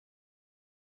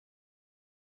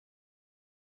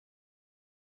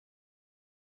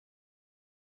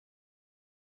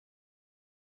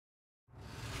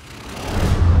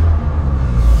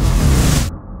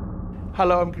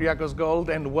Hello, I'm Kyriakos Gold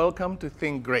and welcome to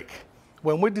Think Greek.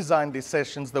 When we designed these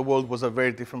sessions, the world was a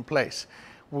very different place.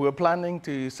 We were planning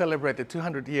to celebrate the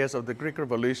 200 years of the Greek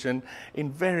Revolution in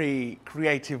very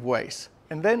creative ways.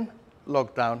 And then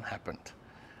lockdown happened.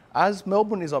 As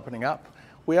Melbourne is opening up,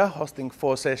 we are hosting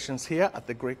 4 sessions here at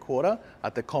the Greek Quarter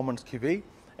at the Commons QV,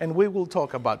 and we will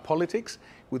talk about politics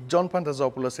with John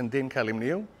Pandazopoulos and Dean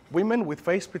Kalymnios, women with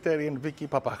Faith Presbyterian Vicky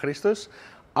Papachristos,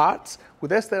 arts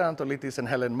with Esther Antolitis and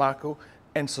Helen Marco,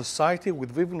 and society with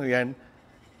Viv Nguyen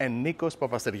and Nikos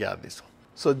Papasteriadis.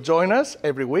 So join us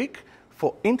every week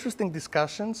for interesting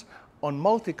discussions on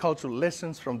multicultural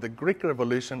lessons from the Greek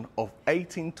Revolution of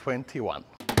 1821.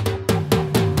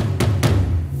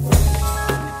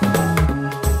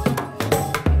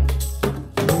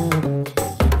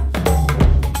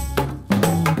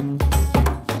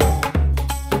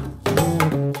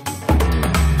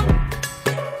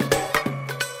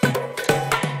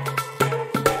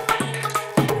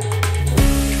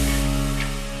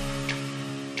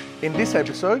 In this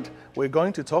episode, we're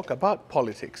going to talk about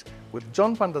politics with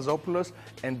John Pandazopoulos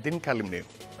and Dean Kalymnios.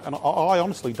 And I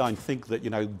honestly don't think that,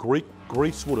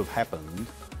 Greece would have happened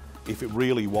if it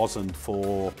really wasn't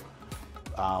for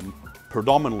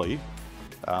predominantly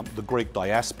the Greek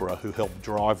diaspora who helped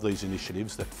drive these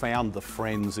initiatives, that found the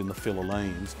friends in the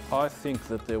Philhellenes. I think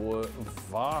that there were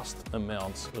vast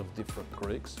amounts of different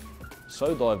Greeks,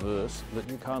 so diverse that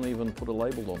you can't even put a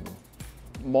label on them.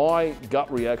 My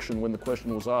gut reaction when the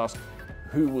question was asked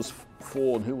who was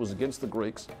for and who was against the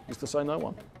Greeks is to say no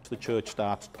one. The church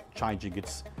starts changing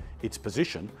its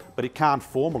position, but it can't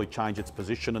formally change its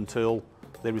position until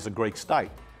there is a Greek state.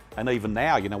 And even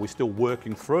now, we're still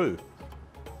working through,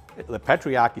 the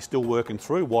Patriarch is still working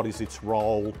through what is its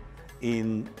role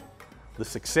in the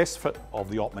success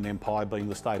of the Ottoman Empire being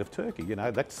the state of Turkey.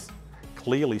 That's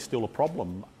clearly still a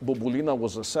problem. Bouboulina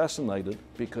was assassinated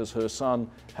because her son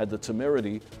had the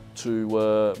temerity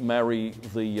to marry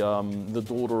the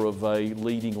daughter of a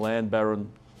leading land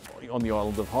baron on the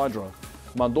island of Hydra.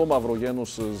 Mandor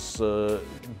Mavrogenos has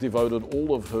devoted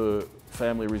all of her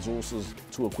family resources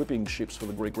to equipping ships for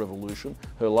the Greek Revolution.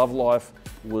 Her love life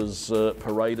was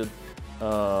paraded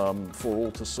for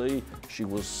all to see. She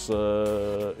was,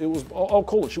 I'll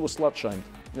call it, she was slut-shamed.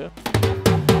 Yeah.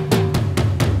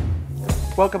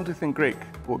 Welcome to Think Greek.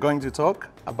 We're going to talk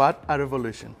about a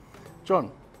revolution.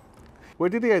 John, where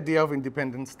did the idea of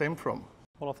independence stem from?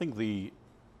 Well, I think the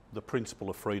principle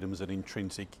of freedom is an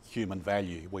intrinsic human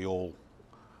value. We all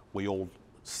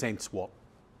sense what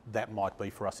that might be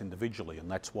for us individually,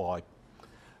 and that's why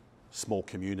small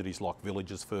communities like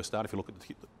villages first started. If you look at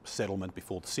the settlement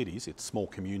before the cities, it's small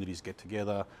communities get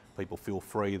together, people feel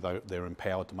free, they're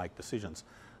empowered to make decisions.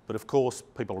 But of course,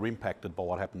 people are impacted by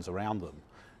what happens around them,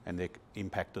 and they're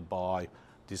impacted by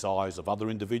desires of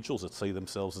other individuals that see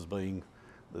themselves as being,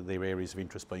 their areas of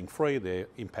interest being free. They're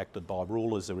impacted by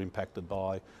rulers, they're impacted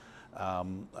by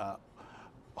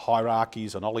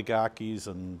hierarchies and oligarchies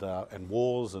and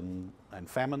wars and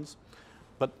famines.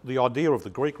 But the idea of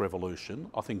the Greek Revolution,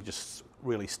 I think, just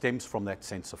really stems from that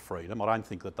sense of freedom. I don't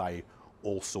think that they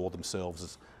all saw themselves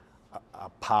as a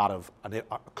part of a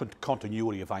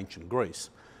continuity of ancient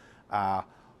Greece.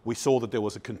 We saw that there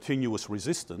was a continuous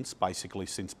resistance, basically,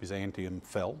 since Byzantium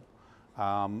fell,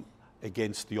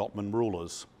 against the Ottoman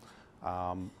rulers.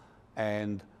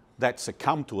 And that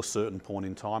succumbed to a certain point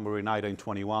in time where in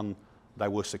 1821 they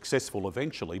were successful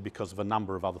eventually because of a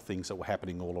number of other things that were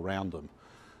happening all around them.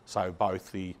 So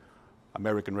both the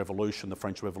American Revolution, the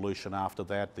French Revolution after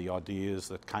that, the ideas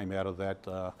that came out of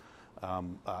that,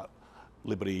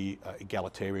 liberty,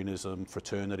 egalitarianism,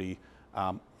 fraternity,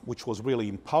 which was really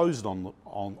imposed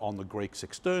on the Greeks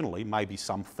externally. Maybe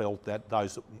some felt that,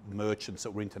 those merchants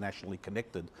that were internationally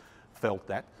connected felt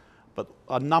that, but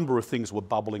a number of things were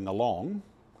bubbling along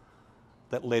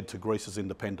that led to Greece's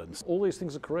independence. All these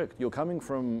things are correct. You're coming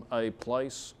from a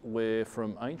place where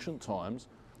from ancient times,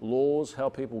 laws, how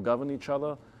people govern each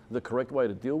other, the correct way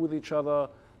to deal with each other,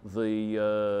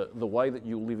 the way that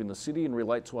you live in the city and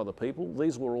relate to other people,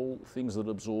 these were all things that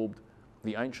absorbed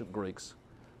the ancient Greeks.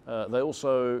 They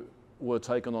also were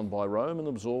taken on by Rome and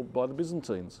absorbed by the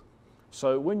Byzantines.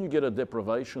 So when you get a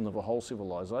deprivation of a whole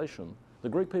civilization, the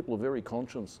Greek people are very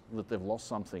conscious that they've lost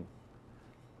something.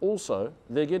 Also,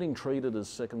 they're getting treated as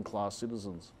second-class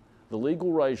citizens. The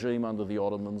legal regime under the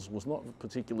Ottomans was not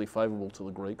particularly favourable to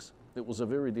the Greeks. It was a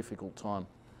very difficult time,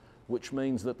 which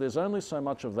means that there's only so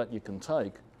much of that you can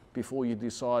take before you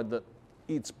decide that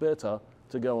it's better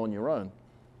to go on your own.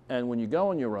 And when you go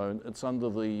on your own, it's under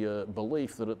the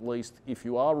belief that at least if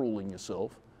you are ruling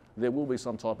yourself, there will be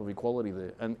some type of equality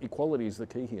there. And equality is the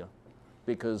key here,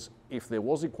 because if there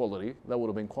was equality, they would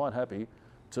have been quite happy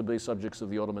to be subjects of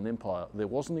the Ottoman Empire. There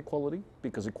wasn't equality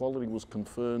because equality was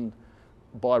confirmed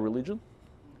by religion.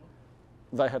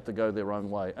 They had to go their own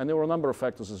way. And there were a number of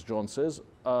factors, as John says,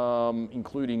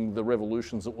 including the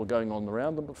revolutions that were going on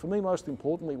around them. But for me, most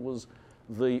importantly, was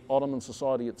the Ottoman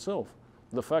society itself.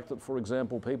 The fact that, for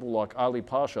example, people like Ali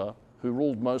Pasha, who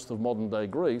ruled most of modern-day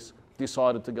Greece,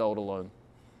 decided to go it alone.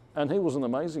 And he was an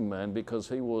amazing man because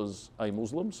he was a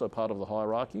Muslim, so part of the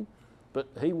hierarchy, but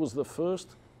he was the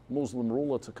first Muslim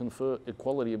ruler to confer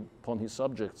equality upon his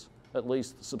subjects, at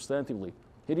least substantively.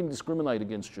 He didn't discriminate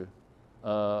against you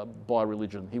by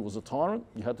religion. He was a tyrant,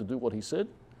 you had to do what he said,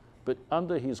 but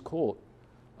under his court,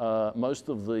 most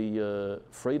of the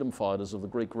freedom fighters of the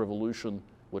Greek Revolution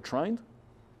were trained.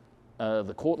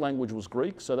 The court language was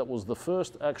Greek, so that was the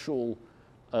first actual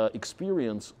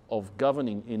experience of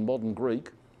governing in modern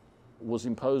Greek was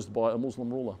imposed by a Muslim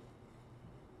ruler.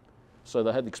 So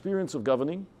they had experience of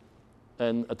governing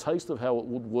and a taste of how it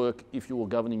would work if you were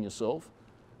governing yourself,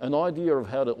 an idea of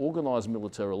how to organise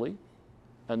militarily,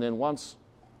 and then once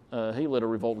he led a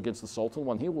revolt against the Sultan,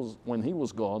 when he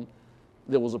was gone,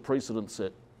 there was a precedent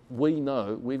set. We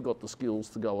know we've got the skills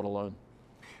to go it alone.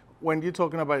 When you're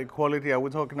talking about equality, are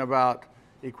we talking about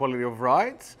equality of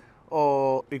rights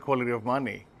or equality of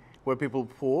money? Were people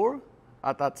poor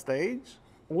at that stage?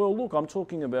 Well, look, I'm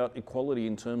talking about equality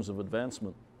in terms of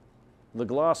advancement. The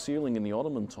glass ceiling in the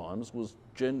Ottoman times was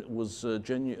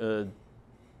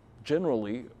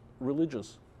generally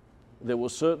religious. There were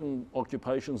certain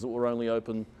occupations that were only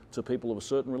open to people of a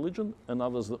certain religion and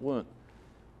others that weren't.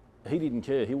 He didn't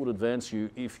care. He would advance you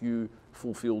if you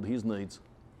fulfilled his needs.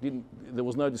 There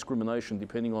was no discrimination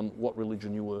depending on what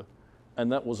religion you were. And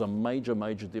that was a major,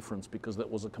 major difference because that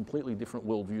was a completely different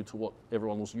worldview to what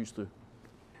everyone was used to.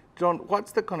 John,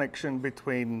 what's the connection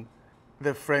between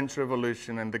the French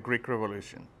Revolution and the Greek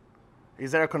Revolution?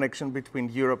 Is there a connection between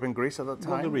Europe and Greece at that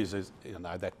time? Well, there is you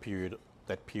know, that period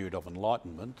of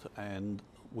enlightenment, and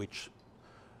which,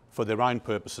 for their own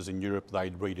purposes in Europe,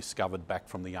 they'd rediscovered back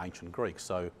from the ancient Greeks.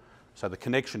 So the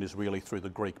connection is really through the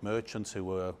Greek merchants who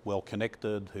were well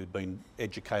connected, who'd been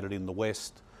educated in the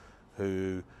West,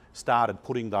 who started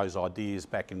putting those ideas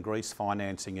back in Greece,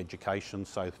 financing education.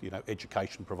 So, you know,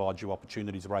 education provides you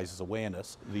opportunities, raises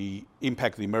awareness. The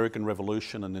impact of the American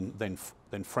Revolution and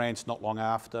then France not long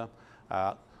after,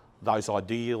 those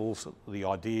ideals, the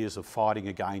ideas of fighting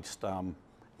against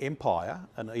empire,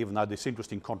 and even though this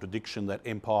interesting contradiction that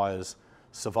empires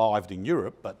survived in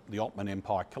Europe, but the Ottoman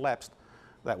Empire collapsed,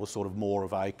 that was sort of more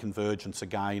of a convergence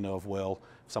again of, well,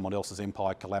 someone else's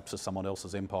empire collapses, someone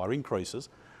else's empire increases.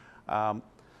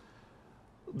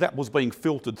 That was being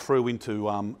filtered through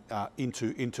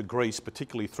into Greece,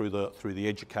 particularly through the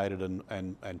educated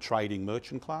and trading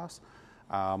merchant class.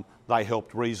 They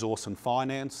helped resource and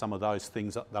finance some of those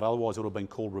things that otherwise would have been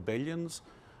called rebellions.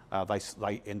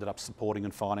 They ended up supporting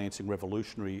and financing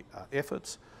revolutionary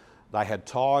efforts. They had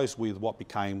ties with what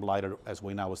became later, as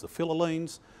we know, as the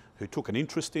Philhellenes, who took an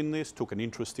interest in this, took an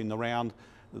interest in around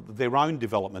their own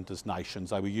development as nations.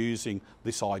 They were using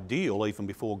this ideal, even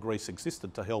before Greece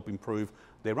existed, to help improve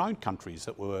their own countries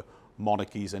that were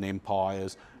monarchies and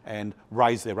empires and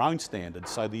raise their own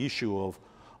standards. So the issue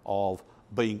of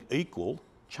being equal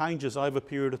changes over a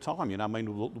period of time. You know, I mean,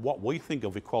 what we think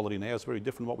of equality now is very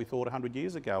different to what we thought 100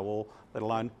 years ago, or let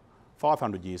alone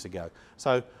 500 years ago.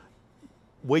 So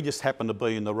we just happen to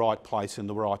be in the right place in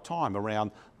the right time around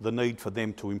the need for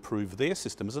them to improve their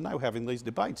systems, and they were having these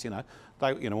debates. You know,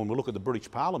 when we look at the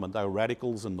British Parliament, they were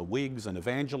radicals and the Whigs and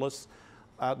evangelists.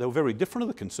 They were very different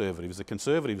to the Conservatives. The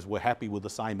Conservatives were happy with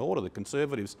the same order. The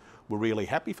Conservatives were really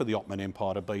happy for the Ottoman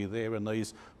Empire to be there, and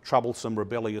these troublesome,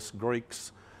 rebellious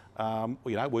Greeks, you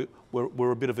know,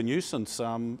 were a bit of a nuisance,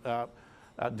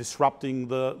 disrupting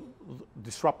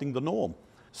the norm.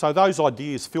 So those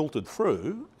ideas filtered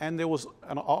through, and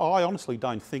I honestly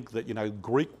don't think that, you know,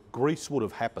 Greece would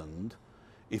have happened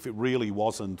if it really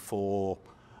wasn't for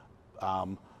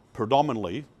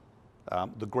predominantly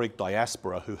the Greek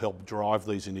diaspora who helped drive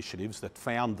these initiatives, that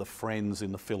found the friends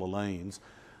in the Philhellenes,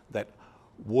 that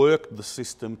worked the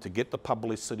system to get the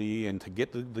publicity and to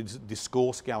get the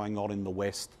discourse going on in the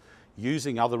West,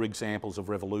 using other examples of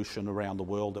revolution around the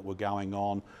world that were going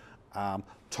on,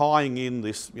 tying in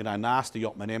this, you know, nasty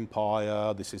Ottoman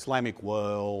Empire, this Islamic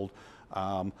world,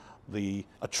 the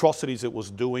atrocities it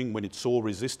was doing when it saw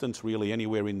resistance really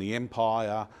anywhere in the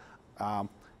empire.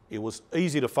 It was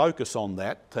easy to focus on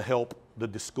that to help the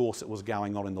discourse that was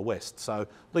going on in the West. So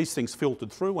these things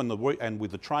filtered through, and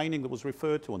with the training that was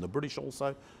referred to, and the British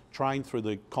also trained through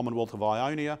the Commonwealth of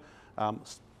Ionia,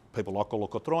 people like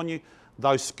Kolokotroni,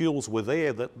 those skills were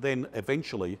there that then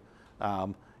eventually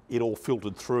it all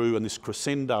filtered through, and this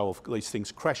crescendo of these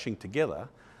things crashing together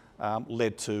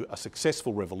led to a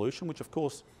successful revolution, which of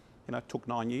course, took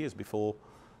 9 years before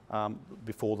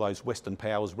those Western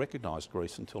powers recognised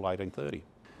Greece until 1830.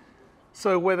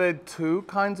 So were there two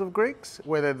kinds of Greeks?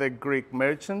 Were there the Greek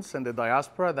merchants and the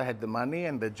diaspora that had the money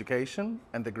and the education,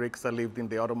 and the Greeks that lived in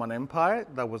the Ottoman Empire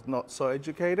that was not so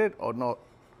educated, or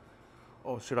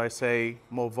should I say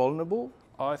more vulnerable?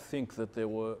 I think that there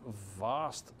were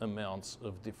vast amounts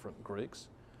of different Greeks,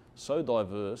 so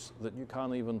diverse that you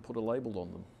can't even put a label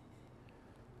on them.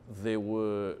 There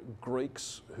were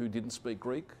Greeks who didn't speak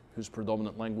Greek, whose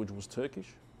predominant language was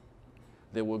Turkish.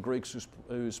 There were Greeks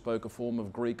who spoke a form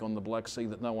of Greek on the Black Sea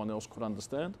that no one else could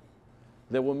understand.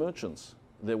 There were merchants.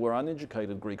 There were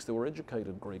uneducated Greeks. There were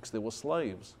educated Greeks. There were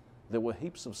slaves. There were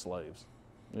heaps of slaves.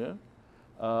 Yeah?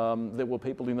 There were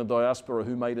people in the diaspora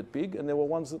who made it big, and there were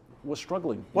ones that were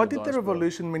struggling. What did the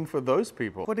revolution mean for those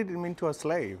people? What did it mean to a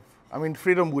slave? I mean,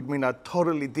 freedom would mean a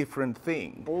totally different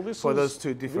thing for those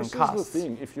two different castes. This is the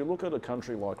thing. If you look at a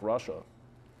country like Russia,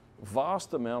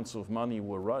 vast amounts of money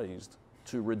were raised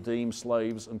to redeem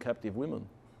slaves and captive women.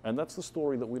 And that's the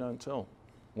story that we don't tell.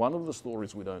 One of the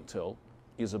stories we don't tell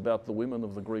is about the women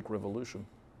of the Greek Revolution.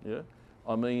 Yeah?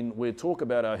 I mean, we talk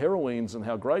about our heroines and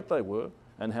how great they were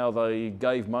and how they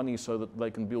gave money so that they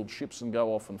can build ships and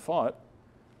go off and fight.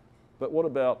 But what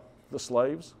about the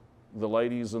slaves, the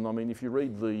ladies? And I mean, if you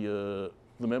read the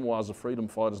memoirs of freedom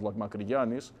fighters like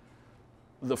Makarigiannis,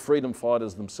 the freedom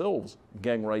fighters themselves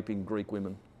gang raping Greek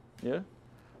women. Yeah?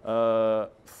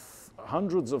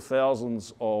 Hundreds of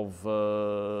thousands of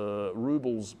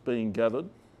rubles being gathered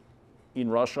in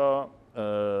Russia,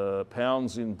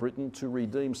 pounds in Britain to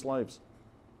redeem slaves.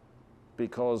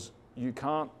 Because you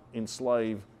can't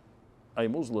enslave a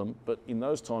Muslim, but in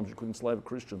those times you could enslave a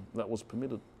Christian. That was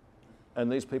permitted.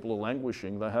 And these people are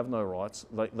languishing, they have no rights,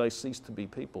 they cease to be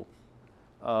people.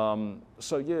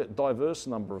 So yeah, diverse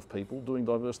number of people doing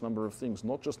diverse number of things,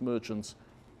 not just merchants,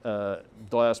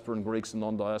 diasporan Greeks and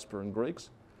non-diasporan Greeks.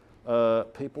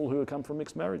 People who come from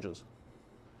mixed marriages,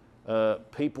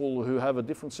 people who have a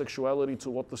different sexuality to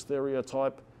what the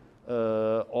stereotype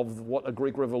of what a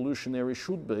Greek revolutionary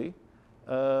should be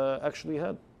actually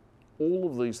had. All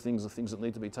of these things are things that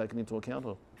need to be taken into account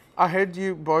of. I heard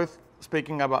you both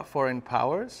speaking about foreign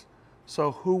powers.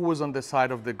 So who was on the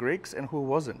side of the Greeks and who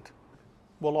wasn't?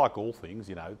 Well, like all things,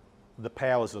 the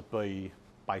powers that be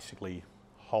basically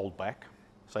hold back.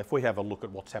 So if we have a look at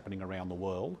what's happening around the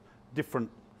world, different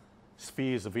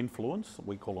spheres of influence,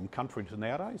 we call them countries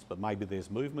nowadays, but maybe there's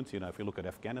movements, if you look at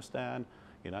Afghanistan,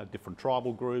 different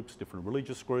tribal groups, different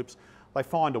religious groups, they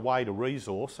find a way to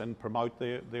resource and promote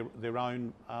their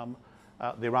own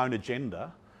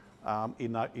agenda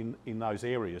in those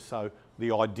areas. So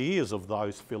the ideas of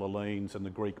those Philhellenes and the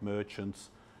Greek merchants,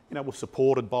 were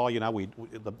supported by,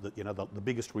 the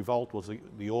biggest revolt was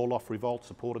the Orlov revolt,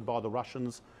 supported by the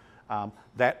Russians.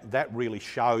 That really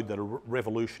showed that a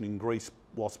revolution in Greece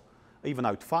was, even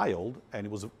though it failed and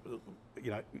it was,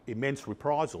 immense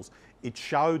reprisals, it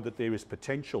showed that there is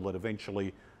potential that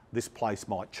eventually this place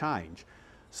might change.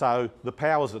 So the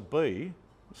powers that be,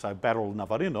 so Battle of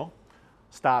Navarino,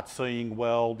 start seeing,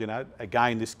 well,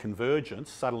 again, this convergence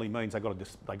suddenly means they've got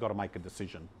to make a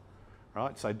decision,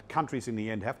 right? So countries in the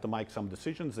end have to make some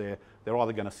decisions. They're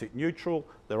either going to sit neutral,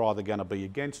 they're either going to be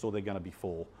against, or they're going to be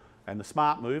for. And the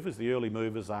smart movers, the early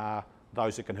movers, are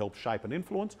those that can help shape and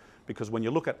influence, because when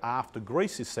you look at after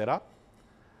Greece is set up,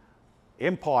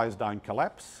 empires don't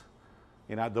collapse.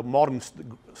 The modern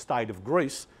state of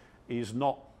Greece is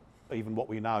not even what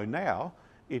we know now.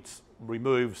 It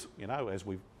removes,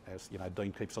 as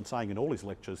Dean keeps on saying in all his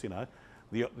lectures,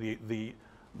 the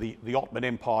Ottoman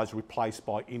Empire is replaced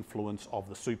by influence of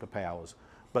the superpowers.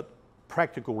 But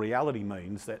practical reality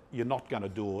means that you're not going to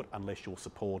do it unless you're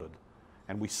supported.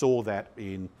 And we saw that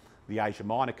in the Asia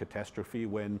Minor catastrophe,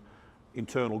 when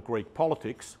internal Greek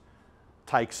politics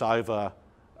takes over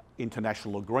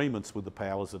international agreements with the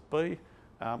powers that be,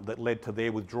 that led to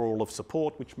their withdrawal of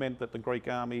support, which meant that the Greek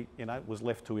army, was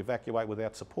left to evacuate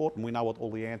without support. And we know what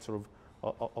all the answer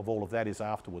of all of that is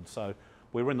afterwards. So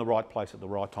we're in the right place at the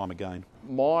right time again.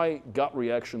 My gut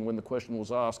reaction when the question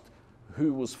was asked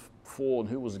who was for and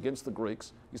who was against the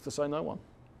Greeks is to say no one.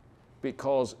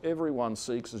 Because everyone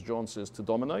seeks, as John says, to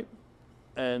dominate.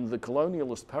 And the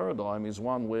colonialist paradigm is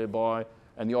one whereby,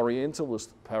 and the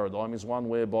Orientalist paradigm is one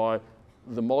whereby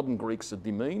the modern Greeks are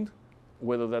demeaned,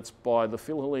 whether that's by the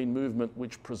Philhellene movement,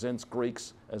 which presents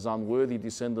Greeks as unworthy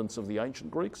descendants of the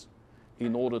ancient Greeks,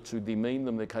 in order to demean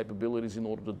them, their capabilities, in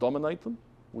order to dominate them,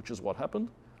 which is what happened.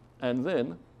 And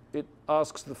then it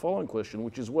asks the following question,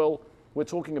 which is, well, We're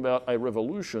talking about a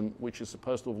revolution which is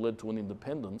supposed to have led to an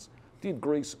independence. Did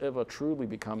Greece ever truly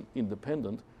become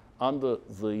independent under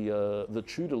the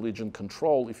tutelage and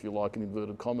control, if you like, in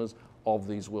inverted commas, of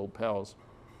these world powers?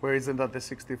 Where isn't that the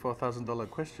 $64,000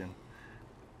 question?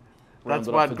 Rounded That's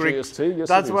up what for Greeks. GST, yes,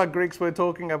 That's it what is. Greeks were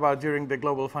talking about during the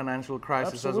global financial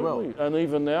crisis Absolutely. as well. And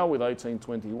even now with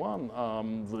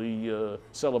 1821, the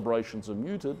celebrations are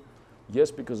muted.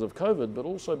 Yes, because of COVID, but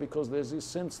also because there's this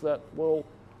sense that, well,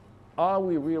 are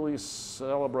we really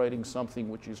celebrating something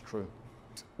which is true?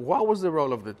 What was the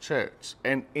role of the church,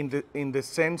 and in the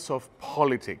sense of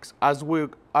politics, as we're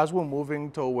moving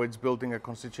towards building a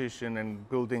constitution and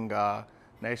building a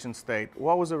nation state?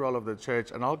 What was the role of the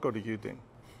church? And I'll go to you, Dean.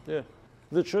 Yeah,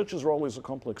 the church's role is a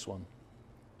complex one.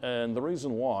 And the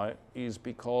reason why is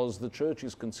because the church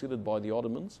is considered by the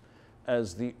Ottomans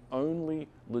as the only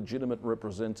legitimate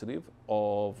representative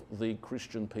of the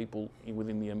Christian people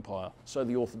within the empire, so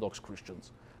the Orthodox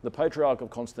Christians. The Patriarch of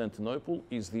Constantinople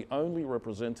is the only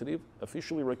representative,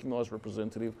 officially recognised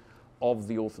representative of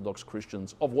the Orthodox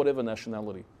Christians, of whatever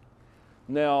nationality.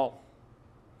 Now,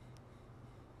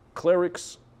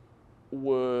 clerics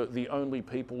were the only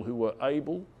people who were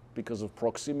able, because of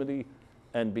proximity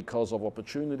and because of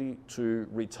opportunity, to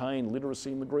retain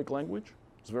literacy in the Greek language.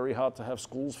 It's very hard to have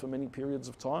schools for many periods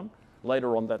of time.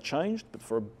 Later on that changed, but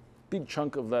for a big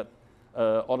chunk of that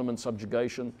Ottoman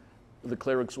subjugation, the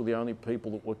clerics were the only people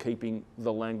that were keeping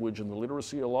the language and the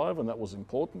literacy alive, and that was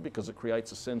important because it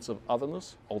creates a sense of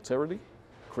otherness, alterity,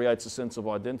 creates a sense of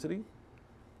identity.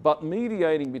 But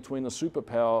mediating between a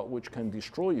superpower which can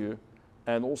destroy you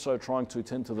and also trying to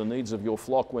attend to the needs of your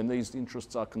flock when these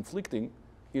interests are conflicting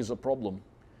is a problem.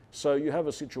 So you have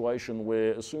a situation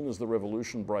where as soon as the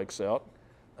revolution breaks out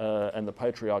and the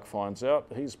Patriarch finds out,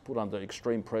 he's put under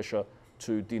extreme pressure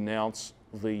to denounce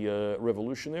the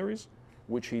revolutionaries,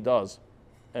 which he does,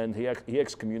 and he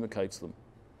excommunicates them.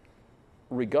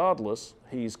 Regardless,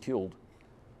 he's killed.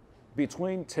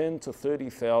 Between 10 to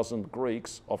 30,000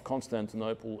 Greeks of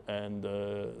Constantinople and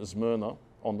Smyrna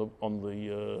on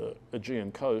the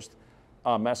Aegean coast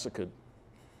are massacred.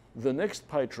 The next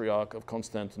Patriarch of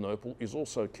Constantinople is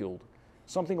also killed.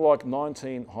 Something like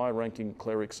 19 high-ranking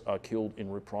clerics are killed in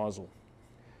reprisal.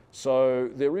 So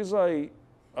there is a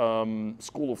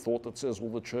school of thought that says,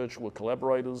 well, the church were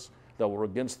collaborators, they were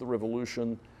against the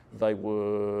revolution, they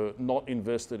were not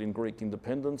invested in Greek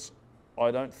independence.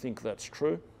 I don't think that's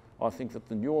true. I think that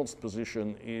the nuanced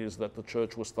position is that the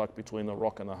church was stuck between a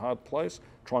rock and a hard place,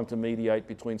 trying to mediate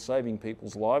between saving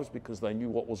people's lives because they knew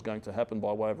what was going to happen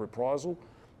by way of reprisal,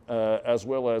 as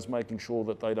well as making sure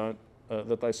that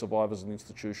they survive as an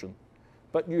institution.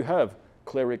 But you have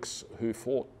clerics who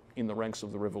fought in the ranks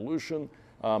of the revolution.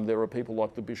 There are people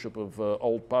like the Bishop of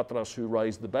Old Patras who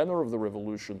raised the banner of the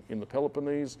revolution in the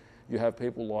Peloponnese. You have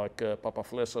people like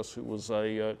Papaflessas, who was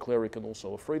a cleric and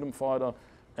also a freedom fighter.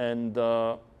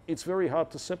 And it's very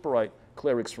hard to separate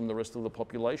clerics from the rest of the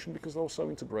population because they're all so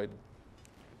integrated.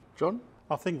 John?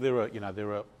 I think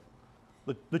the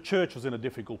church was in a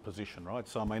difficult position, right?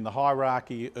 So I mean, the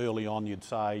hierarchy early on, you'd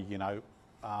say,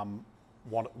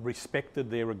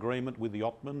 respected their agreement with the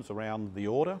Ottomans around the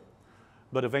order,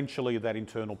 but eventually that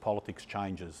internal politics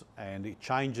changes, and it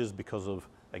changes because of,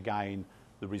 again,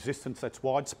 the resistance that's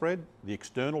widespread, the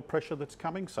external pressure that's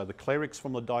coming. So the clerics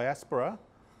from the diaspora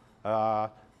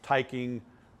are taking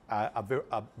a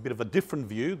bit of a different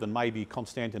view than maybe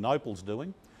Constantinople's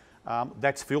doing.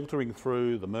 That's filtering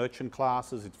through the merchant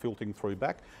classes, it's filtering through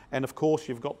back. And of course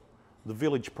you've got the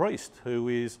village priest, who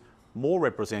is more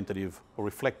representative or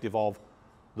reflective of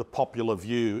the popular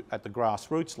view at the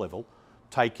grassroots level,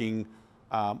 taking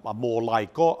a more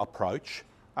laïque approach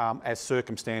as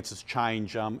circumstances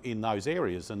change in those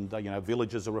areas. And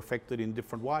villages are affected in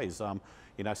different ways.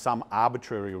 Some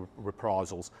arbitrary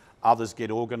reprisals, others get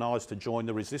organised to join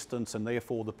the resistance, and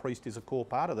therefore the priest is a core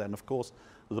part of that. And of course,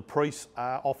 the priests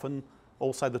are often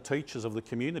also the teachers of the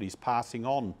communities, passing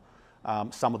on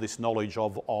some of this knowledge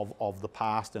of the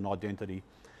past and identity.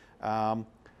 But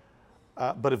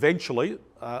eventually,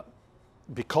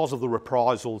 because of the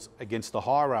reprisals against the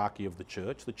hierarchy of the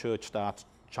church starts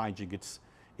changing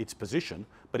its position,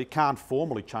 but it can't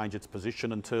formally change its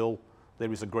position until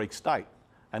there is a Greek state.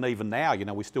 And even now,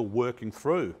 we're still working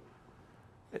through,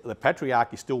 the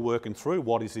Patriarch is still working through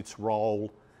what is its role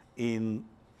in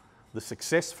the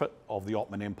success of the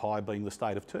Ottoman Empire being the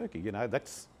state of Turkey.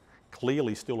 That's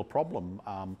clearly still a problem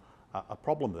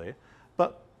there.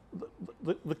 But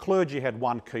the clergy had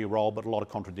one key role, but a lot of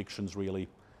contradictions really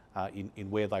in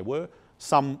where they were.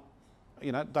 Some,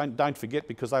 don't forget,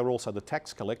 because they were also the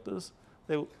tax collectors.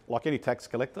 They were, like any tax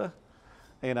collector,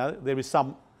 there is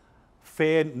some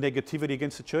fair negativity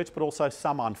against the church, but also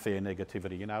some unfair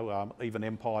negativity. You know, even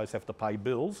empires have to pay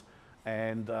bills,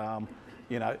 and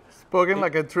you know. Spoken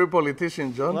like a true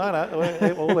politician, John.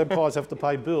 No, all empires have to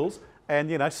pay bills, and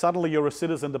you know, suddenly you're a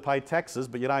citizen to pay taxes,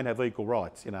 but you don't have equal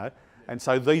rights. You know, and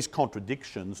so these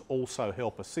contradictions also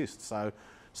help assist.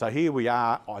 So here we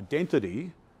are,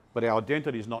 identity, but our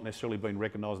identity has not necessarily been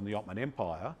recognised in the Ottoman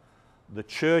Empire. The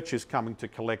church is coming to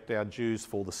collect our dues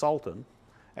for the Sultan,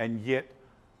 and yet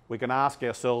we can ask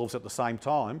ourselves at the same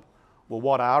time, well,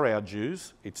 what are our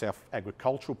dues? It's our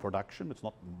agricultural production. It's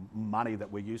not money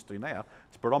that we're used to now.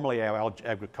 It's predominantly our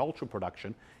agricultural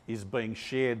production is being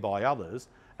shared by others,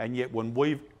 and yet when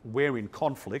we're in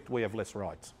conflict, we have less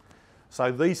rights. So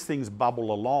these things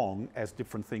bubble along as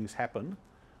different things happen,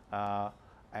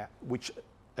 which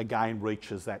again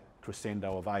reaches that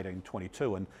crescendo of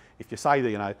 1822. And if you say that,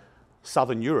 you know,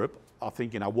 Southern Europe, I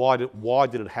think, you know, why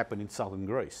did it happen in Southern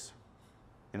Greece?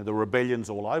 You know, the rebellions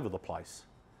all over the place.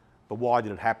 But why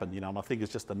did it happen? You know, and I think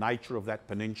it's just the nature of that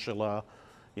peninsula.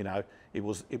 You know, it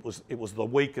was the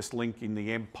weakest link in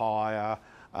the empire,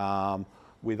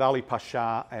 with Ali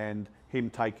Pasha and him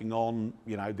taking on,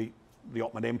 you know, the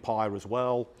Ottoman Empire as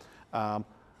well.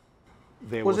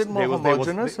 There was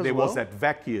that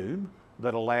vacuum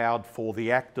that allowed for the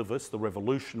activists, the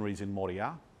revolutionaries in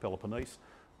Moria, Peloponnese,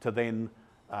 to then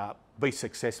be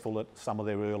successful at some of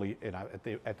their early, you know,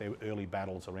 at their early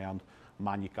battles around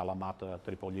Mani, Kalamata,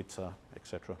 Tripolitsa,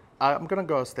 etc. I'm going to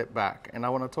go a step back, and I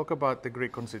want to talk about the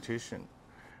Greek constitution.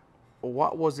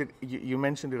 What was it? You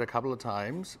mentioned it a couple of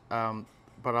times,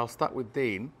 but I'll start with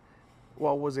Dean.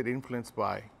 What was it influenced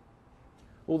by?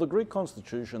 Well, the Greek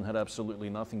constitution had absolutely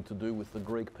nothing to do with the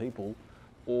Greek people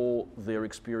or their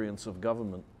experience of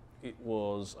government. It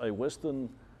was a Western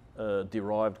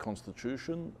derived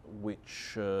constitution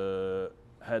which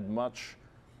had much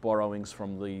borrowings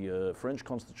from the French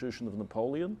constitution of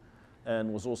Napoleon,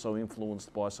 and was also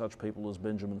influenced by such people as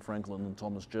Benjamin Franklin and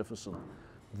Thomas Jefferson.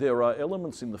 There are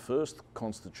elements in the first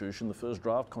constitution, the first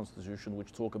draft constitution,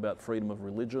 which talk about freedom of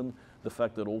religion, the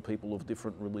fact that all people of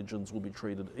different religions will be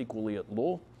treated equally at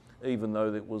law, even though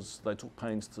they took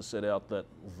pains to set out that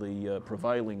the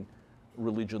prevailing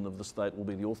religion of the state will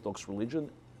be the Orthodox religion.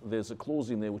 There's a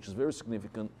clause in there which is very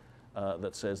significant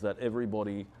that says that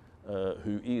everybody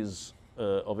who is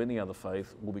of any other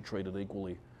faith will be treated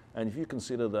equally. And if you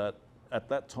consider that at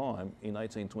that time, in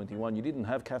 1821, you didn't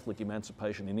have Catholic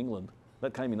emancipation in England.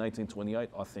 That came in 1828,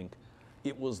 I think.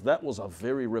 That was a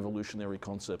very revolutionary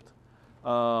concept.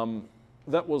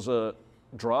 That was a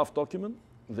draft document.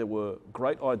 There were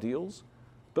great ideals,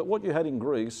 but what you had in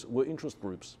Greece were interest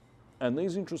groups. And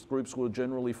these interest groups were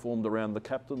generally formed around the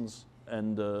captains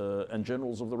and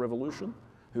generals of the revolution,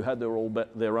 who had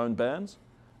their own bands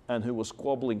and who were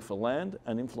squabbling for land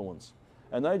and influence.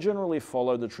 And they generally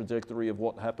followed the trajectory of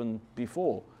what happened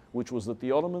before, which was that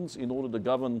the Ottomans, in order to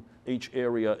govern each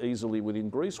area easily within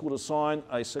Greece, would assign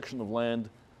a section of land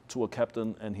to a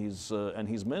captain and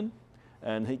his men,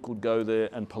 and he could go there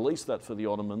and police that for the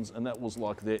Ottomans, and that was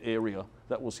like their area.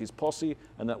 That was his posse,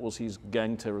 and that was his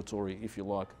gang territory, if you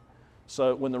like.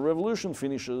 So when the revolution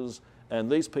finishes and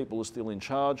these people are still in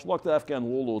charge, like the Afghan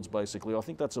warlords basically, I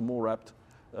think that's a more apt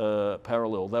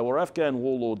parallel. They were Afghan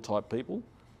warlord type people.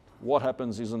 What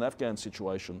happens is an Afghan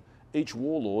situation. Each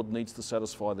warlord needs to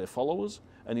satisfy their followers,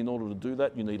 and in order to do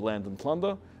that, you need land and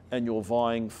plunder, and you're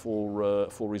vying for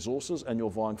resources, and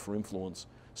you're vying for influence.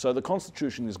 So the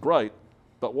constitution is great,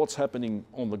 but what's happening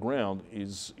on the ground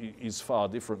is far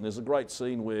different. There's a great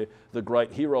scene where the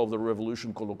great hero of the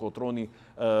revolution, Kolokotroni,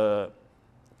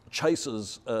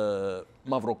 chases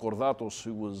Mavrokordatos,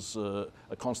 who was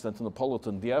a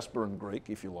Constantinopolitan diasporan Greek,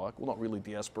 if you like. Well, not really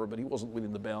diaspora, but he wasn't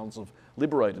within the bounds of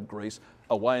liberated Greece,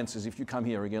 away and says, if you come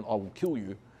here again, I will kill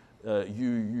you,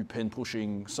 you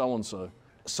pen-pushing so-and-so.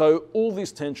 So all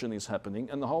this tension is happening,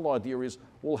 and the whole idea is,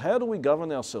 well, how do we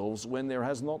govern ourselves when there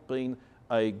has not been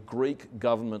a Greek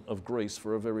government of Greece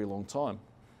for a very long time?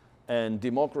 And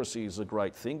democracy is a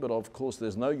great thing, but of course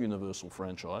there's no universal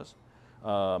franchise.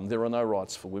 There are no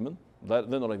rights for women. They're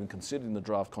not even considered in the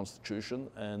draft constitution,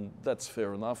 and that's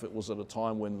fair enough. It was at a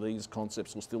time when these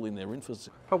concepts were still in their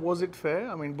infancy. But was it fair?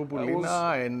 I mean,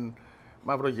 Bouboulina and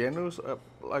Mavrogenous,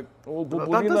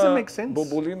 Bouboulina, that doesn't make sense.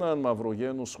 Bouboulina and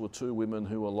Mavrogenous were two women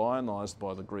who were lionized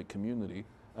by the Greek community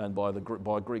and by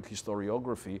Greek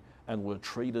historiography and were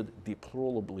treated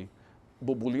deplorably.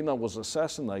 Bouboulina was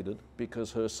assassinated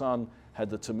because her son had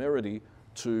the temerity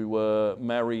to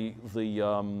marry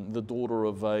the daughter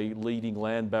of a leading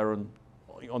land baron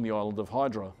on the island of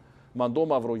Hydra. Mandou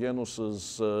Mavrogenous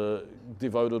has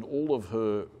devoted all of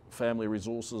her family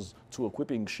resources to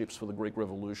equipping ships for the Greek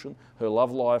Revolution. Her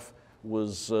love life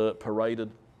was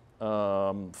paraded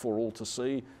for all to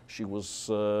see. She was,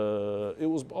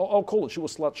 I'll call it, she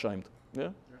was slut-shamed, yeah?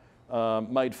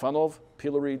 Made fun of,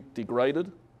 pilloried,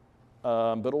 degraded,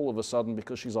 but all of a sudden,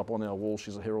 because she's up on our wall,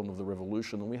 she's a herald of the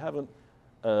revolution, and we haven't,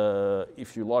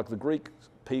 if you like, the Greek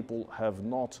people have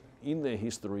not, in their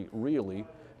history, really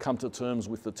come to terms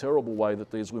with the terrible way that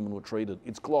these women were treated.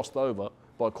 It's glossed over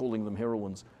by calling them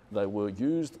heroines. They were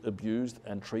used, abused,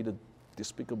 and treated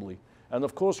despicably. And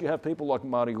of course, you have people like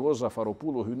Kyriakos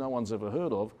Gold, who no one's ever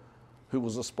heard of, who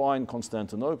was a spy in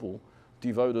Constantinople,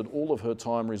 devoted all of her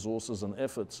time, resources, and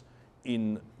efforts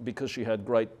because she had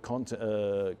great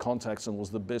contacts and was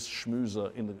the best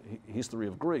schmoozer in the history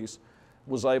of Greece,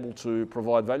 was able to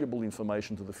provide valuable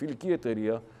information to the Philiki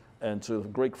Eteria and to the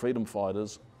Greek freedom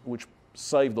fighters, which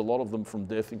saved a lot of them from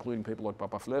death, including people like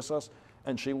Papaflessas.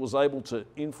 And she was able to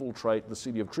infiltrate the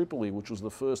city of Tripoli, which was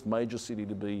the first major city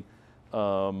to be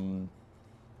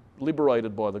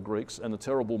liberated by the Greeks, and a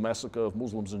terrible massacre of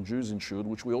Muslims and Jews ensued,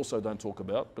 which we also don't talk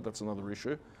about, but that's another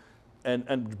issue,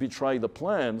 and betray the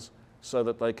plans so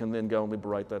that they can then go and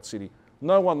liberate that city.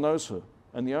 No one knows her.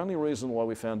 And the only reason why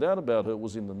we found out about her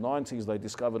was in the 90s, they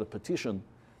discovered a petition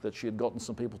that she had gotten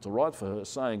some people to write for her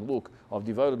saying, look, I've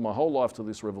devoted my whole life to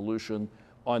this revolution,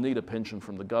 I need a pension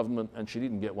from the government, and she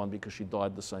didn't get one because she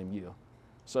died the same year.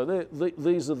 So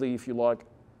these are the, if you like,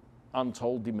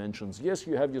 untold dimensions. Yes,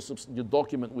 you have your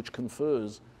document which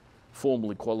confers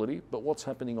formal equality, but what's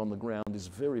happening on the ground is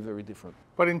very, very different.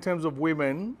 But in terms of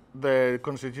women, the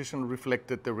constitution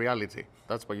reflected the reality.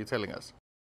 That's what you're telling us.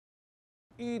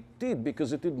 It did,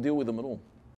 because it didn't deal with them at all.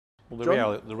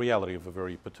 Well, the reality of a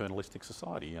very paternalistic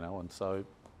society, you know, and so,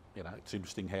 you know, it's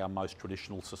interesting how most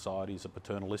traditional societies are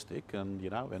paternalistic, and, you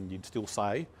know, and you'd still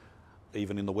say,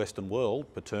 even in the Western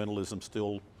world, paternalism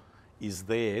still is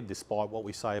there despite what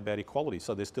we say about equality.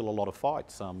 So there's still a lot of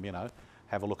fights. You know,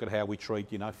 have a look at how we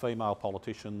treat, you know, female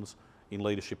politicians in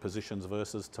leadership positions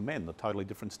versus to men, the totally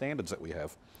different standards that we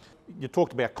have. You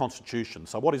talked about constitution.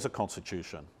 So what is a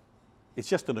constitution? It's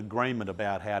just an agreement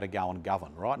about how to go and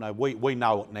govern, right? Now, we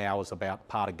know it now as about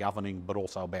part of governing, but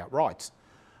also about rights.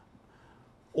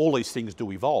 All these things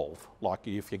do evolve, like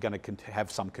if you're going to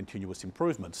have some continuous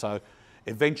improvement. So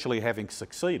eventually, having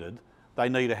succeeded, they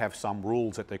need to have some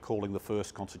rules that they're calling the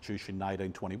first constitution in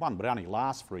 1821, but it only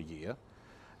lasts for a year.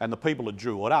 And the people that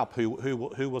drew it up, who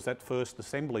was that first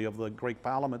assembly of the Greek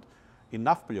parliament in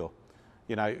Nafplio?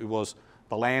 You know, it was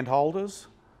the landholders,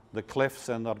 the klephs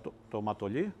and the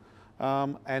domatoli,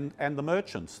 and the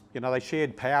merchants. You know, they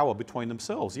shared power between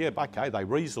themselves. Yeah, okay, they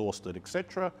resourced it,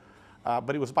 etc.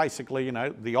 But it was basically, you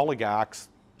know, the oligarchs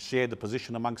shared the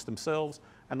position amongst themselves,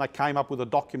 and they came up with a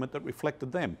document that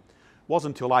reflected them. It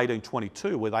wasn't until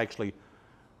 1822 where they actually,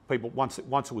 people, once it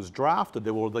was drafted,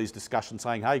 there were all these discussions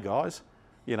saying, hey guys,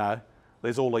 you know,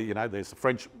 there's all the, you know, there's the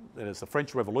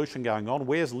French Revolution going on,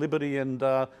 where's liberty and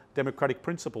democratic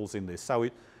principles in this? So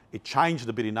it changed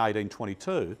a bit in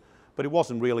 1822, but it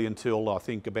wasn't really until I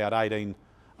think about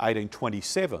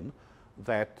 1827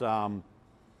 that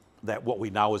that what we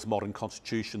know as modern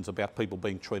constitutions about people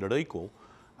being treated equal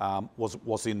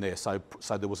was in there. So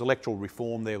there was electoral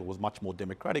reform there, it was much more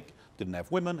democratic, didn't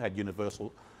have women, had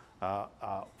universal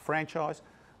franchise,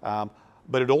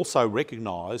 but it also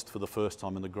recognised for the first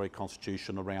time in the Greek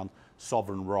constitution around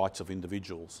sovereign rights of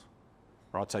individuals.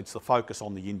 Right, so it's the focus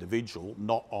on the individual,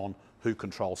 not on who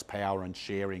controls power and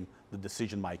sharing the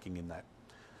decision making in that.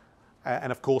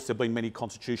 And of course there have been many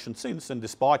constitutions since, and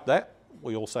despite that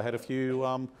we also had a few,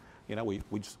 you know, we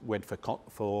just went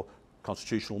for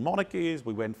constitutional monarchies,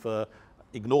 we went for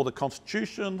ignore the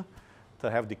constitution,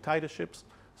 to have dictatorships.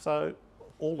 So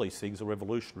all these things are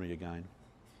revolutionary again.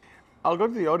 I'll go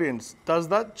to the audience. Does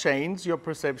that change your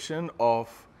perception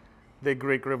of the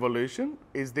Greek Revolution?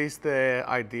 Is this the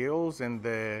ideals and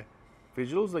the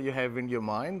visuals that you have in your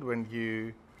mind when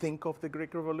you think of the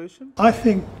Greek Revolution? I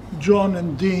think John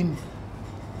and Dean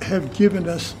have given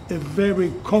us a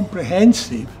very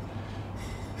comprehensive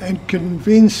and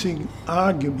convincing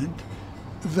argument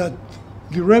that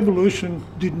the revolution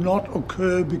did not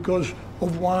occur because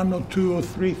of one or two or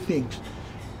three things.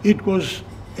 It was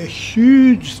a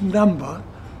huge number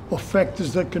of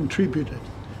factors that contributed.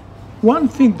 One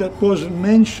thing that wasn't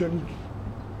mentioned,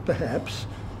 perhaps,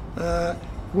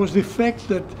 was the fact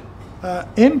that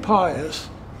empires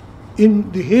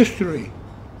in the history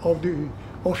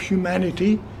of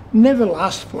humanity never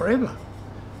last forever.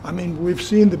 I mean, we've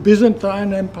seen the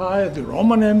Byzantine Empire, the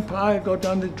Roman Empire got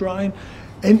down the drain,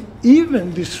 and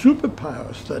even the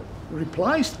superpowers that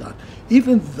replaced that,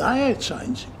 even they are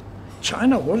changing.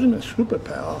 China wasn't a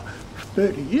superpower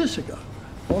 30 years ago.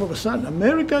 All of a sudden,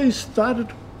 America has started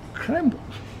to crumble.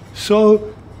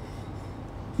 So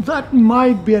that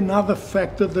might be another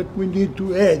factor that we need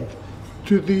to add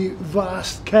to the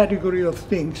vast category of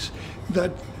things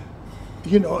that,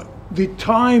 you know, the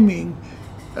timing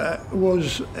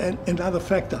was another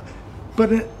factor.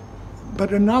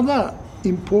 But another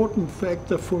important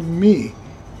factor for me,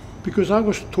 because I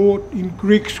was taught in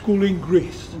Greek school in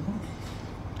Greece.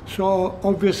 So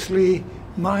obviously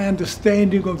my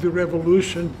understanding of the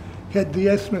revolution had the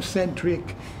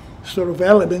ethnocentric sort of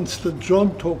elements that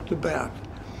John talked about.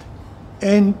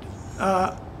 And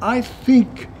I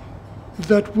think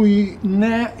that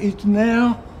it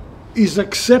now is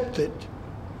accepted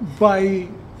by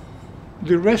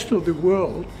the rest of the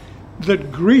world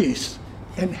that Greece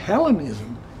and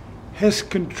Hellenism has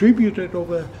contributed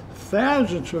over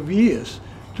thousands of years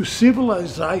to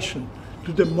civilization,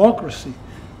 to democracy,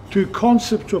 to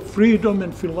concepts of freedom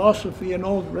and philosophy and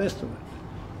all the rest of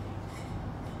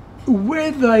it.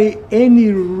 Were there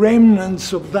any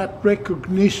remnants of that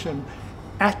recognition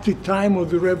at the time of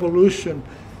the revolution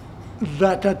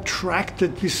that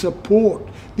attracted the support,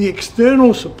 the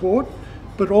external support,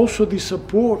 but also the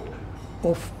support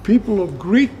of people of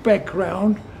Greek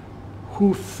background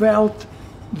who felt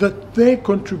that their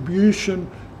contribution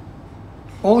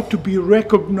ought to be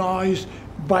recognized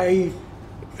by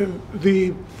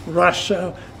the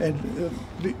Russia and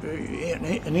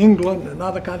England and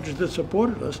other countries that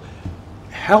supported us,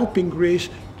 helping Greece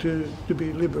to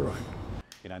be liberated?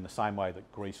 You know, in the same way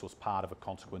that Greece was part of a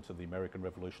consequence of the American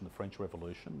Revolution, the French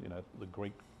Revolution, you know, the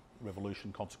Greek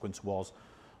Revolution consequence was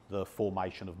the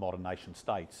formation of modern nation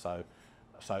states.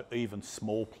 So even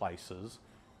small places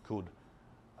could,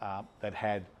 that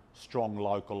had strong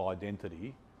local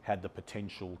identity, had the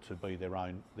potential to be their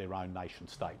own nation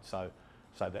state. So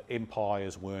that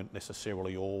empires weren't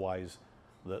necessarily always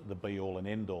the be all and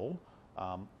end all.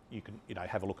 You can, you know,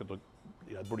 have a look at the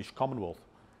British Commonwealth.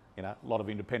 You know, a lot of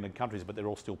independent countries, but they're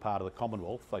all still part of the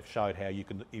Commonwealth. They've showed how you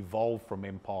can evolve from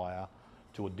empire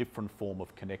to a different form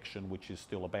of connection, which is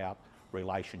still about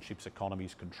relationships,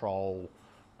 economies, control,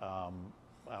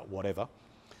 whatever.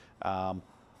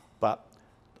 But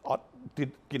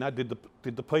did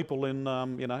the people in,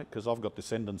 you know, because I've got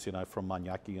descendants, you know, from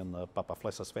Maniaki and the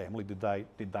Papaflessas family, did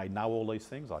they know all these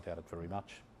things? I doubt it very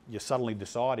much. You're suddenly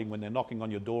deciding when they're knocking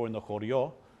on your door in the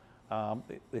Chorio,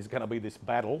 there's going to be this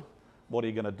battle. What are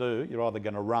you going to do? You're either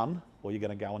going to run or you're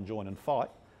going to go and join and fight.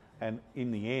 And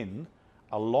in the end,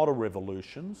 a lot of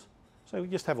revolutions, so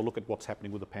just have a look at what's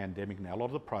happening with the pandemic now. A lot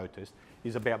of the protest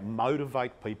is about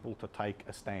motivate people to take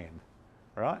a stand,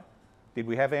 right? Did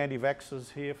we have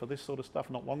anti-vaxxers here for this sort of stuff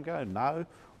not long ago? No.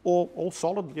 Or all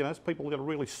solid, you know, people that are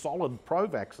really solid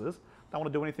pro-vaxxers don't want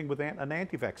to do anything with an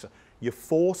anti-vaxxer. You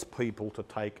force people to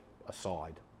take a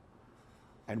side.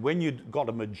 And when you've got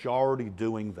a majority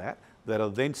doing that are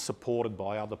then supported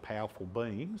by other powerful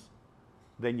beings,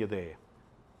 then you're there.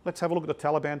 Let's have a look at the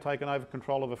Taliban taking over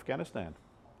control of Afghanistan.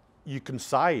 You can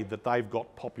say that they've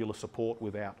got popular support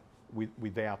without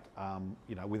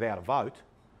a vote,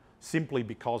 simply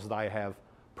because they have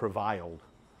prevailed.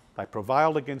 They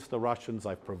prevailed against the Russians,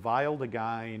 they've prevailed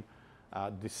again,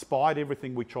 despite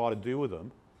everything we try to do with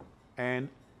them. And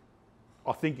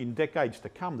I think in decades to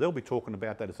come, they'll be talking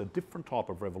about that as a different type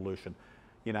of revolution.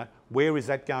 You know, where is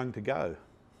that going to go?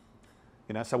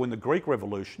 You know, so in the Greek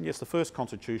Revolution, yes, the first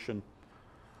constitution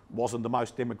wasn't the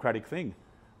most democratic thing,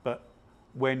 but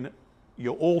when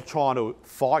you're all trying to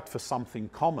fight for something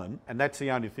common, and that's the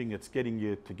only thing that's getting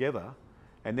you together,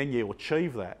 and then you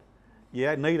achieve that,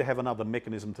 you need to have another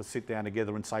mechanism to sit down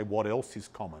together and say what else is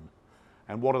common,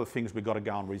 and what are the things we've got to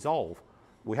go and resolve.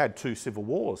 We had 2 civil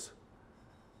wars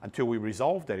until we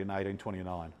resolved that in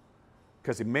 1829,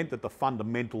 because it meant that the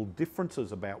fundamental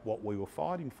differences about what we were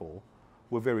fighting for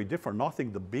were very different. And I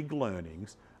think the big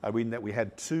learnings are in that we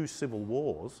had 2 civil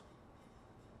wars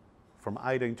from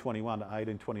 1821 to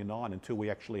 1829 until we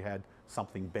actually had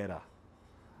something better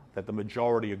that the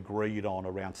majority agreed on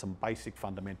around some basic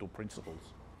fundamental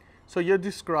principles. So you're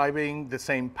describing the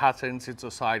same patterns in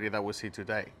society that we see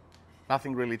today.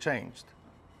 Nothing really changed.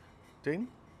 Dean?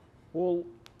 Well,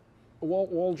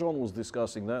 while John was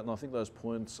discussing that, and I think those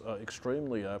points are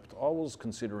extremely apt, I was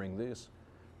considering this.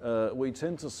 We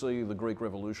tend to see the Greek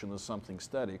Revolution as something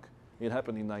static. It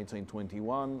happened in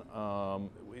 1821,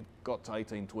 it got to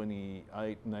 1828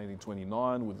 and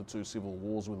 1829 with the 2 civil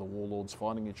wars with the warlords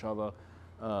fighting each other,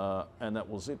 and that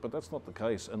was it. But that's not the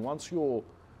case. And once you're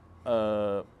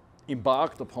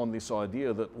embarked upon this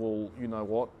idea that, well, you know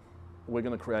what, we're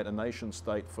going to create a nation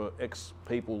state for X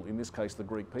people, in this case the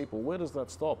Greek people, where does that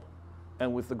stop?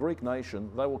 And with the Greek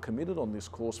nation, they were committed on this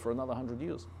course for another 100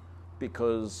 years,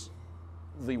 because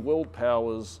the world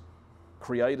powers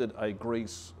created a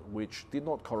Greece which did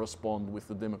not correspond with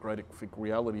the demographic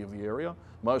reality of the area.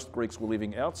 Most Greeks were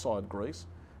living outside Greece.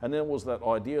 And there was that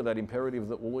idea, that imperative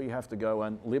that, well, we have to go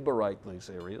and liberate these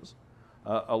areas,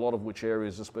 a lot of which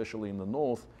areas, especially in the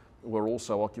north, were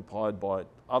also occupied by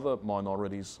other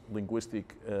minorities,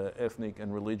 linguistic, ethnic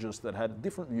and religious, that had a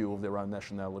different view of their own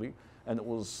nationality, and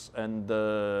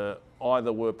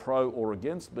either were pro or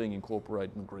against being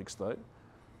incorporated in the Greek state.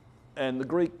 And the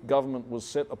Greek government was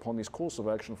set upon this course of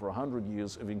action for 100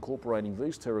 years of incorporating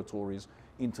these territories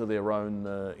into their own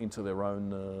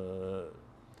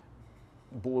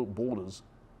borders,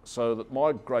 so that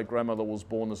my great-grandmother was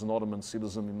born as an Ottoman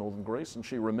citizen in northern Greece, and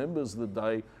she remembers the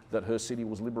day that her city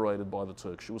was liberated by the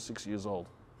Turks. She was 6 years old,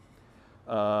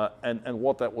 and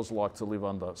what that was like to live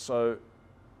under. So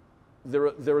there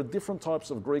are different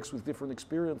types of Greeks with different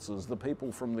experiences. The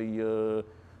people from the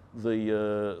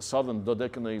southern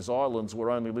Dodecanese islands were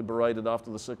only liberated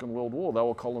after the Second World War. They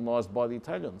were colonised by the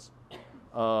Italians.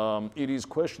 It is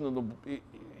questionable.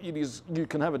 You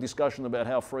can have a discussion about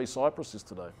how free Cyprus is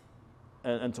today,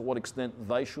 and to what extent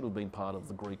they should have been part of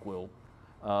the Greek world,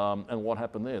 and what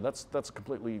happened there. That's a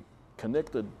completely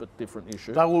connected but different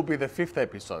issue. That will be the 5th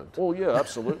episode. Oh yeah,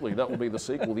 absolutely. That will be the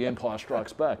sequel, The Empire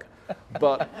Strikes Back.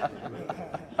 But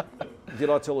did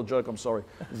I tell a joke? I'm sorry.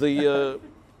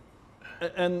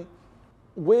 And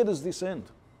where does this end?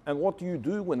 And what do you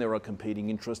do when there are competing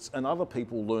interests and other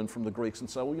people learn from the Greeks and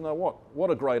say, well, you know what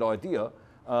a great idea.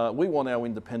 We want our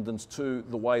independence too,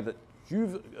 the way that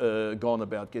you've gone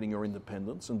about getting your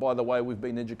independence. And by the way, we've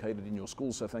been educated in your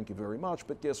schools, so thank you very much.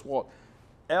 But guess what?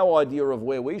 Our idea of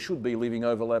where we should be living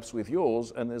overlaps with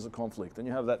yours, and there's a conflict. And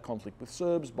you have that conflict with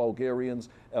Serbs, Bulgarians,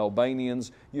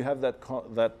 Albanians. You have that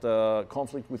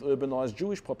conflict with urbanised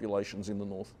Jewish populations in the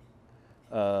north.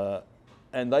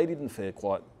 And they didn't fare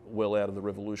quite well out of the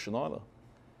revolution either.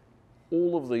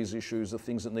 All of these issues are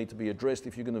things that need to be addressed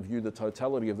if you're going to view the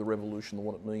totality of the revolution and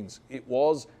what it means. It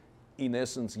was, in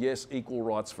essence, yes, equal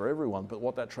rights for everyone, but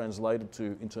what that translated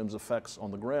to in terms of facts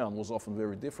on the ground was often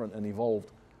very different and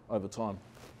evolved over time.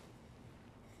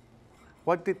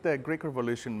 What did the Greek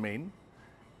Revolution mean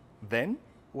then?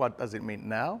 What does it mean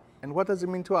now? And what does it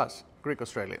mean to us, Greek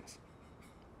Australians?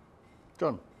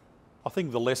 John? I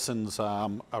think the lessons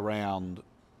around,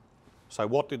 so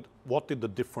what did the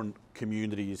different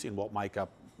communities in what make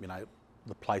up,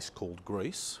 the place called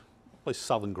Greece, at least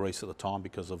southern Greece at the time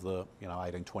because of the,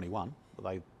 1821,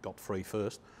 they got free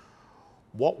first.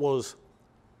 What was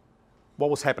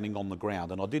happening on the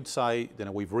ground? And I did say,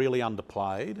 we've really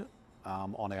underplayed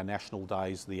on our national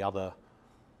days the other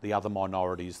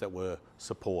minorities that were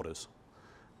supporters.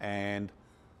 And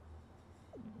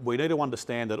we need to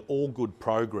understand that all good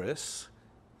progress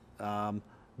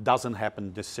doesn't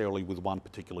happen necessarily with one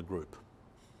particular group,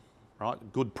 right?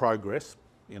 Good progress,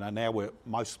 now we're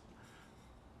most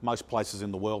places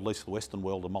in the world, at least the Western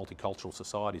world, are multicultural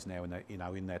societies now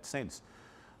in that sense.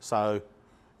 So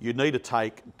you need to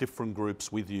take different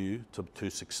groups with you to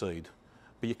succeed,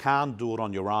 but you can't do it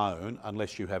on your own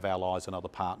unless you have allies and other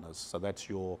partners. So that's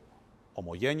your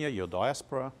homogenia, your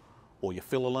diaspora, or your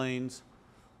philhellenes,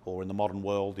 or in the modern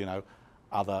world,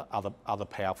 other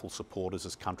powerful supporters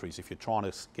as countries. If you're trying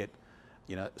to get,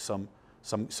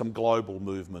 some global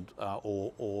movement,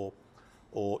 or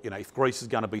if Greece is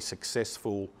going to be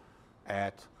successful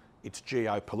at its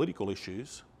geopolitical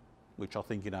issues, which I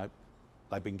think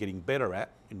they've been getting better at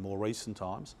in more recent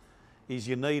times, is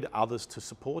you need others to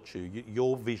support you.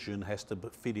 Your vision has to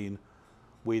fit in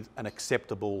with an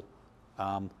acceptable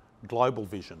global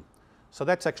vision. So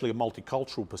that's actually a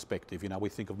multicultural perspective. We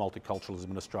think of multiculturalism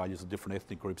in Australia as the different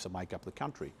ethnic groups that make up the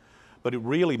country. But it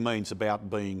really means about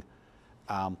being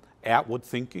outward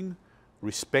thinking,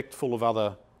 respectful of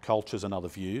other cultures and other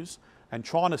views, and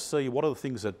trying to see what are the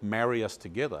things that marry us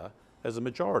together as a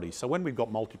majority. So when we've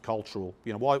got multicultural,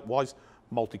 why is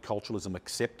multiculturalism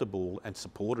acceptable and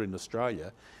supported in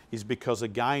Australia is because,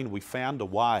 again, we found a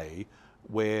way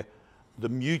where the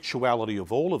mutuality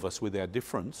of all of us with our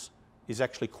difference is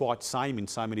actually quite same in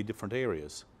so many different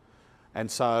areas. And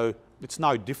so it's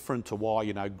no different to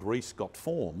why, Greece got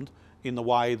formed in the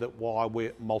way that why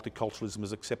multiculturalism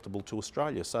is acceptable to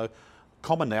Australia. So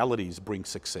commonalities bring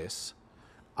success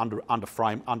under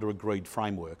agreed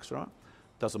frameworks, right?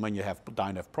 Doesn't mean you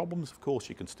don't have problems. Of course,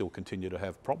 you can still continue to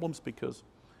have problems because,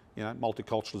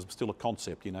 multiculturalism is still a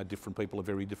concept. Different people have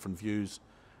very different views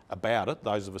about it.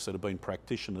 Those of us that have been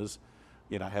practitioners,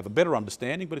 have a better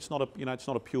understanding, but it's not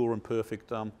a pure and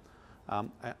perfect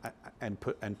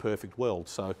and perfect world.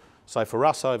 So for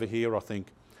us over here, I think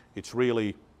it's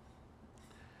really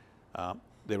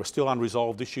there are still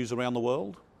unresolved issues around the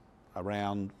world,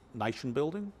 around nation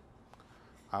building,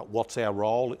 What's our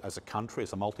role as a country,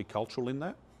 as a multicultural in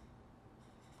that?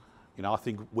 You know, I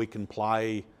think we can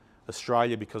play,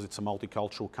 Australia, because it's a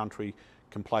multicultural country,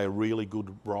 can play a really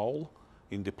good role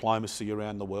in diplomacy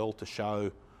around the world to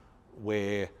show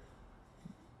where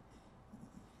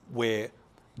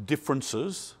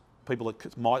differences, people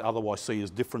that might otherwise see as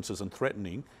differences and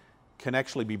threatening, can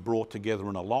actually be brought together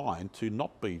and aligned to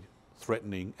not be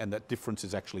threatening, and that difference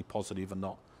is actually positive and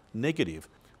not negative.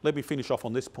 Let me finish off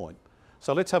on this point.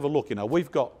 So let's have a look.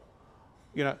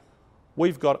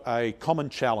 We've got a common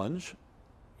challenge,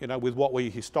 with what we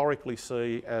historically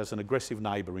see as an aggressive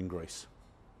neighbour in Greece.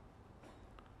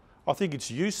 I think it's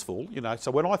useful,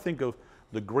 so when I think of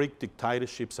the Greek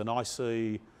dictatorships and I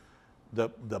see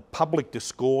the public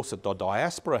discourse that the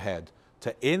diaspora had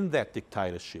to end that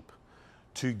dictatorship,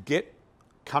 to get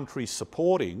countries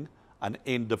supporting an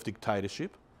end of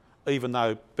dictatorship, even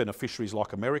though beneficiaries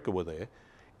like America were there,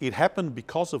 it happened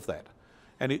because of that.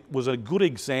 And it was a good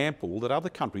example that other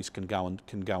countries can go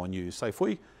and use. So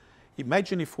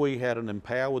imagine if we had an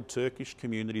empowered Turkish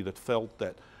community that felt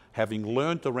that, having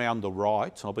learnt around the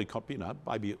rights, and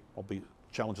maybe I'll be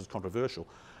challenged as controversial,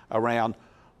 around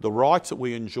the rights that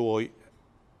we enjoy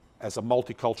as a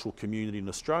multicultural community in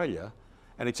Australia,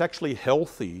 and it's actually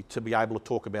healthy to be able to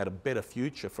talk about a better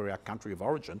future for our country of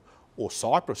origin, or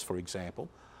Cyprus, for example.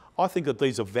 I think that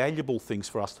these are valuable things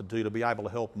for us to do, to be able to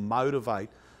help motivate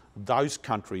those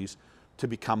countries to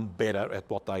become better at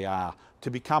what they are,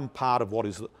 to become part of what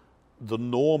is the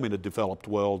norm in a developed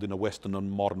world, in a Western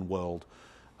and modern world.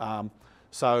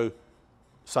 So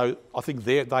I think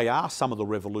they are some of the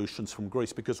revolutions from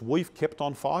Greece, because we've kept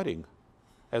on fighting.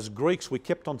 As Greeks, we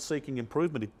kept on seeking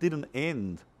improvement. It didn't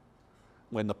end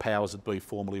when the powers that be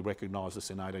formally recognised us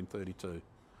in 1832.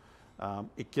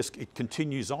 It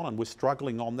continues on, and we're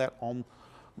struggling on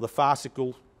the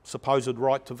farcical supposed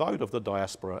right to vote of the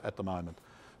diaspora at the moment.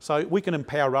 So we can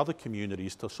empower other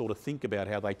communities to sort of think about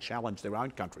how they challenge their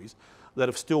own countries that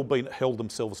have still held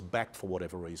themselves back for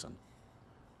whatever reason.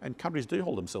 And countries do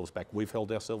hold themselves back. We've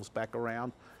held ourselves back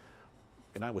around,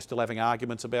 we're still having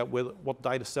arguments about what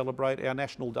day to celebrate our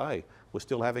National Day. We're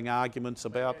still having arguments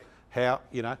about how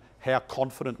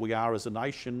confident we are as a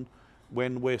nation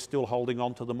when we're still holding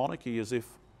on to the monarchy as if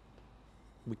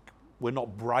we're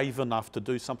not brave enough to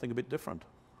do something a bit different.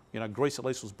 Greece at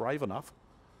least was brave enough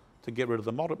to get rid of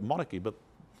the monarchy, but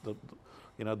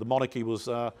the monarchy was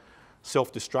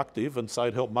self-destructive, and so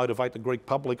it helped motivate the Greek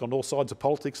public on all sides of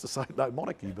politics to say no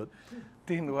monarchy. But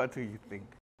Dean, what do you think?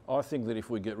 I think that if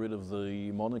we get rid of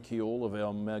the monarchy, all of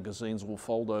our magazines will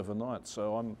fold overnight.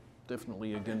 So I'm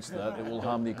definitely against that. It will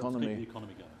harm the economy. Keep the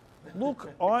economy going. Look,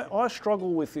 I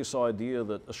struggle with this idea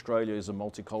that Australia is a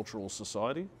multicultural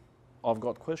society. I've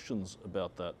got questions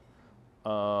about that.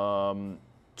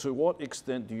 To what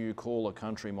extent do you call a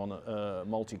country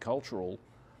multicultural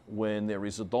when there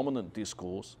is a dominant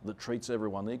discourse that treats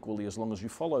everyone equally as long as you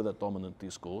follow that dominant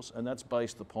discourse, and that's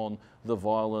based upon the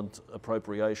violent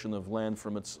appropriation of land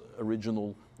from its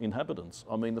original inhabitants?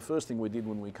 I mean, the first thing we did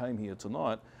when we came here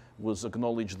tonight was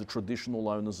acknowledge the traditional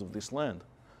owners of this land.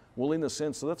 Well, in a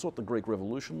sense, that's what the Greek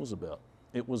Revolution was about.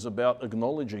 It was about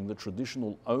acknowledging the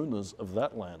traditional owners of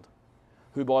that land,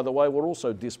 who, by the way, were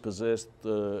also dispossessed,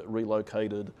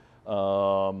 relocated,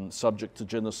 subject to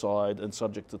genocide and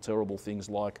subject to terrible things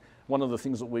like, one of the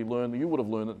things that we learned, you would have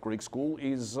learned at Greek school,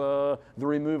 is the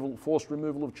forced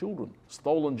removal of children,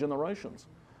 stolen generations,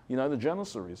 the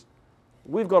Janissaries.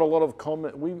 We've got a lot of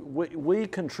comment. We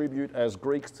contribute as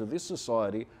Greeks to this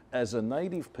society as a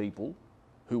native people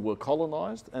who were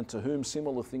colonised and to whom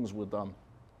similar things were done.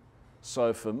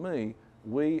 So for me,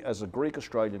 we as a Greek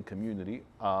Australian community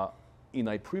are in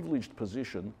a privileged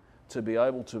position to be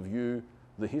able to view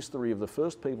the history of the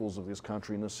first peoples of this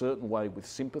country in a certain way with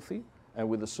sympathy and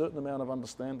with a certain amount of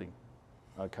understanding.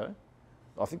 Okay?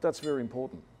 I think that's very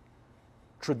important.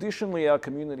 Traditionally, our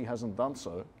community hasn't done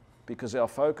so because our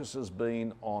focus has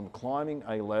been on climbing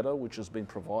a ladder which has been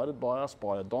provided by us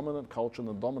by a dominant culture and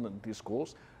a dominant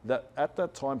discourse that at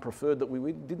that time preferred that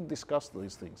we didn't discuss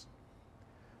these things.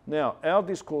 Now, our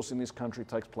discourse in this country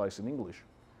takes place in English.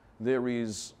 There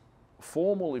is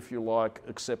formal, if you like,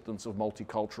 acceptance of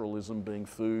multiculturalism being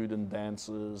food and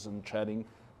dances and chatting,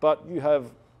 but you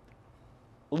have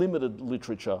limited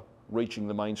literature reaching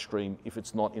the mainstream if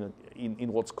it's not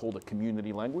in what's called a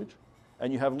community language,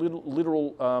 and you have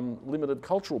limited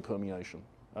cultural permeation,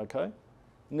 okay?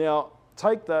 Now,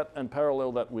 take that and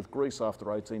parallel that with Greece after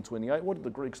 1828. What did the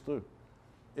Greeks do?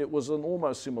 It was an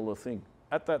almost similar thing.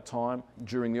 At that time,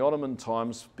 during the Ottoman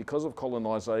times, because of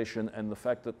colonisation and the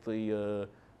fact that the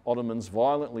Ottomans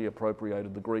violently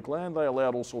appropriated the Greek land. They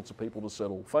allowed all sorts of people to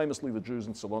settle. Famously, the Jews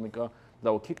in Salonika, they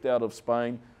were kicked out of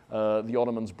Spain. The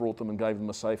Ottomans brought them and gave them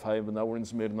a safe haven. They were in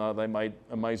Smyrna. They made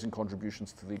amazing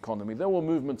contributions to the economy. There were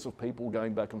movements of people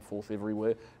going back and forth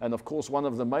everywhere. And of course, one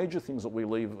of the major things that we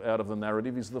leave out of the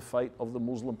narrative is the fate of the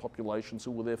Muslim populations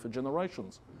who were there for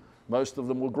generations. Most of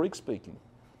them were Greek-speaking.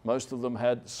 Most of them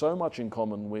had so much in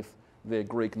common with their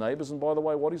Greek neighbours. And by the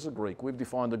way, what is a Greek? We've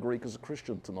defined a Greek as a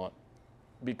Christian tonight,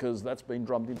 because that's been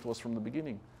drummed into us from the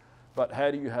beginning. But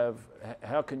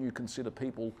how can you consider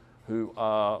people who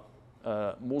are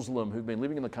Muslim, who've been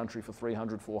living in the country for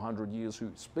 300, 400 years,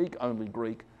 who speak only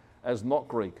Greek, as not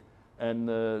Greek? And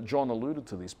John alluded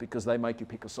to this, because they make you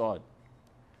pick a side.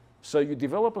 So you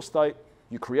develop a state,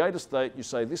 you create a state, you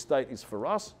say this state is for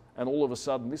us, and all of a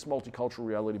sudden this multicultural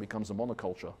reality becomes a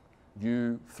monoculture.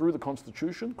 You, through the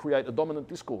constitution, create a dominant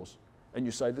discourse, and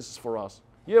you say this is for us.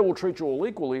 Yeah, we'll treat you all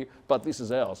equally, but this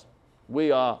is ours.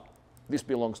 This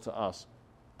belongs to us.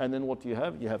 And then what do you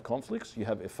have? You have conflicts, you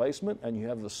have effacement, and you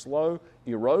have the slow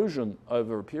erosion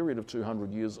over a period of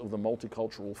 200 years of the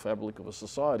multicultural fabric of a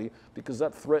society, because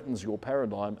that threatens your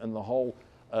paradigm and the whole,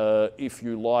 if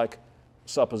you like,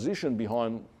 supposition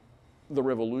behind the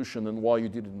revolution and why you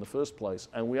did it in the first place.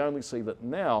 And we only see that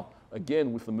now,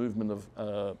 again, with the movement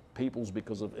of peoples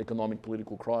because of economic,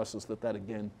 political crisis, that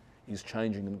again is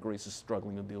changing, and Greece is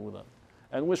struggling to deal with that.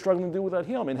 And we're struggling to deal with that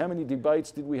here. I mean, how many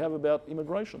debates did we have about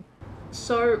immigration?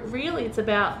 So really it's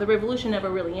about the revolution never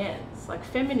really ends. Like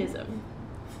feminism.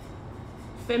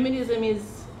 Feminism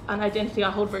is an identity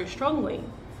I hold very strongly,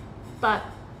 but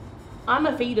I'm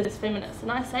a fetus feminist,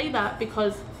 and I say that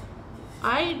because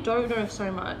I don't know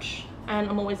so much, and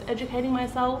I'm always educating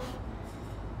myself.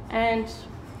 And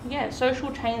yeah,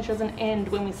 social change doesn't end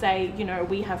when we say, you know,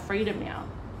 we have freedom now.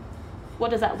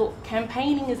 What does that look?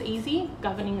 Campaigning is easy,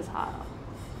 governing is harder.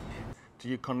 Do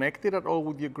you connect it at all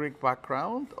with your Greek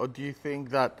background, or do you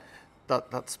think that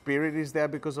spirit is there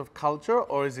because of culture,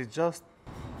 or is it just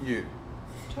you?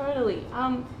 Totally.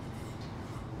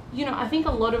 You know, I think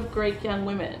a lot of Greek young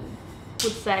women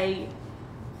would say,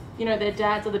 you know, their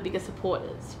dads are the biggest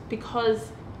supporters,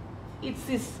 because it's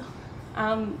this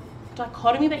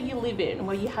dichotomy that you live in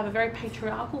where you have a very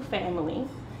patriarchal family.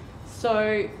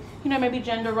 So, you know, maybe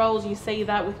gender roles, you see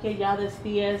that with your Yadas,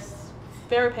 Theas,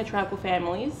 very patriarchal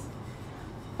families.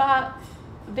 But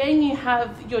then you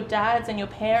have your dads and your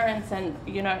parents and,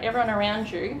 you know, everyone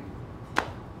around you,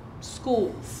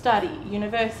 school, study,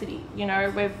 university, you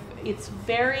know, it's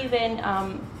very then,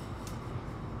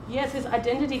 yes, this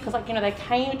identity, because, like, you know, they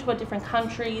came to a different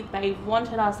country, they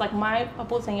wanted us, like, my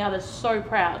Papuls and Yadas so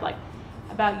proud, like,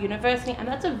 about university, and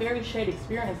that's a very shared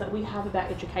experience that we have about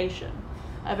education,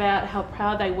 about how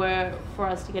proud they were for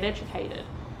us to get educated.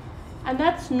 And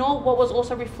that's not what was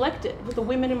also reflected with the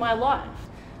women in my life.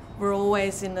 We're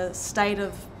always in a state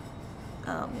of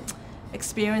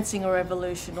experiencing a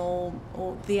revolution, or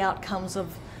the outcomes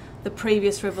of the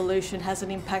previous revolution has an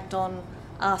impact on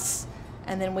us,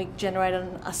 and then we generate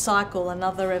a cycle,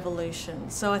 another revolution.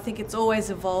 So I think it's always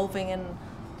evolving and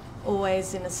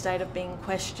always in a state of being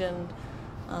questioned.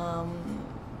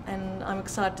 And I'm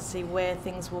excited to see where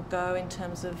things will go in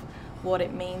terms of what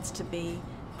it means to be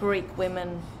Greek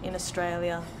women in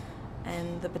Australia,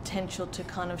 and the potential to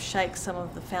kind of shake some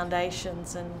of the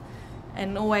foundations,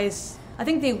 and always, I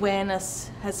think the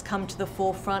awareness has come to the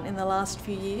forefront in the last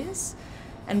few years,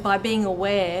 and by being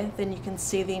aware then you can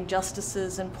see the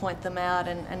injustices and point them out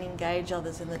and engage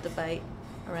others in the debate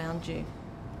around you.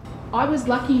 I was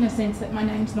lucky in a sense that my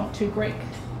name's not too Greek,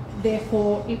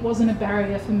 therefore it wasn't a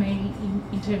barrier for me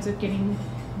in terms of getting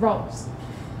roles.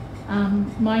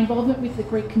 My involvement with the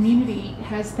Greek community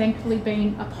has thankfully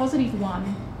been a positive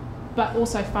one, but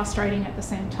also frustrating at the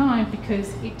same time,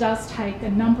 because it does take a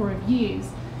number of years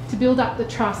to build up the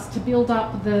trust, to build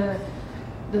up the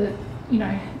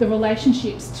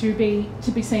relationships, to be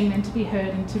seen and to be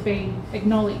heard and to be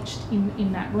acknowledged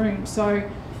in that room. So,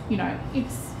 you know,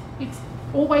 it's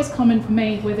always common for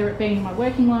me, whether it be in my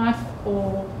working life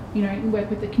or, you know, work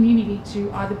with the community, to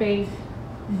either be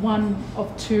one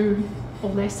of two or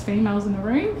less females in the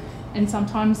room, and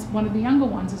sometimes one of the younger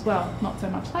ones as well. Not so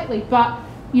much lately, but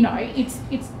you know,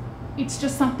 it's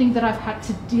just something that I've had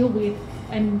to deal with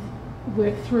and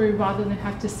work through, rather than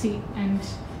have to sit and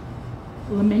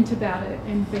lament about it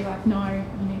and be like, no,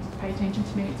 you need to pay attention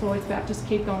to me. It's always about just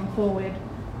keep going forward,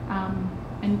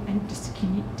 and just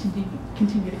continue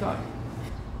to go.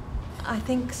 I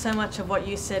think so much of what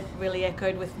you said really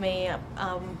echoed with me.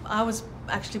 I was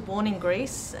actually born in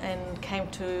Greece and came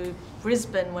to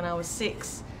Brisbane when I was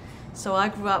 6. So I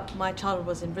grew up, my childhood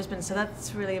was in Brisbane, so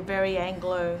that's really a very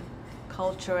Anglo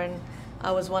culture, and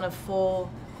I was one of 4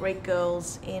 Greek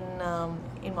girls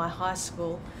in my high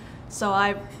school. So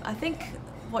I think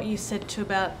what you said too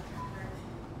about,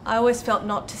 I always felt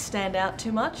not to stand out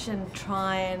too much and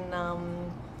try and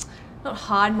not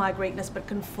hide my Greekness, but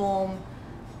conform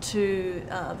to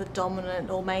the dominant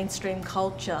or mainstream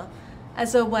culture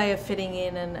as a way of fitting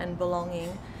in and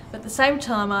belonging. But at the same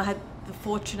time, I had the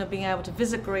fortune of being able to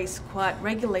visit Greece quite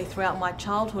regularly throughout my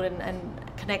childhood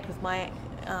and connect with my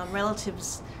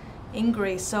relatives in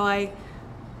Greece. So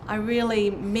I really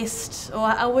missed,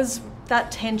 or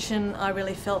that tension I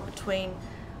really felt between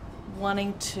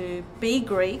wanting to be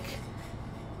Greek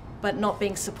but not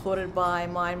being supported by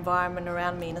my environment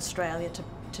around me in Australia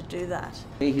to do that.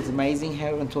 It's amazing how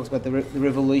everyone talks about the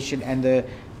revolution and the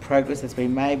progress that's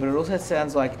been made, but it also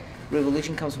sounds like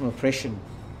revolution comes from oppression.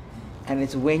 And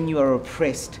it's when you are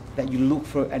oppressed that you look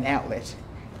for an outlet.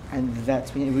 And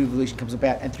that's when revolution comes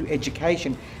about. And through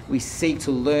education, we seek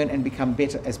to learn and become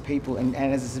better as people and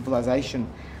as a civilization.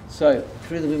 So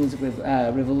through the women's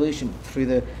revolution, through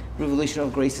the revolution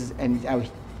of Greece and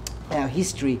our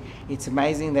history, it's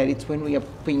amazing that it's when we are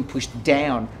being pushed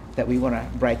down that we want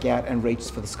to break out and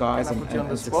reach for the skies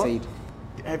and succeed.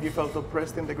 Have you felt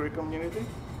oppressed in the Greek community?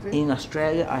 In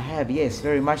Australia, I have, yes,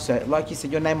 very much so. Like you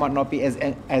said, your name might not be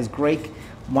as Greek.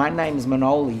 My name is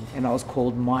Manoli, and I was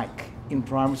called Mike in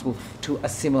primary school to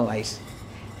assimilate.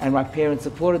 And my parents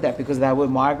supported that because they were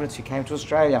migrants who came to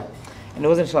Australia. And it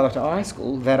wasn't until I got to high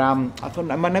school that I thought,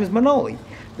 no, my name is Manoli,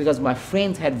 because my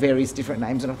friends had various different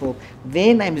names, and I thought,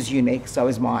 their name is unique, so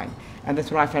is mine. And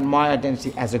that's when I found my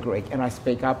identity as a Greek, and I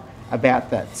speak up about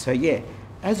that. So yeah,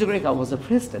 as a Greek, I was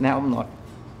oppressed, and now I'm not.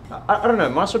 I don't know,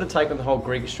 my sort of take on the whole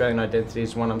Greek-Australian identity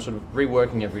is one I'm sort of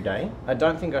reworking every day. I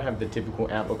don't think I have the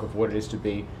typical outlook of what it is to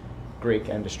be Greek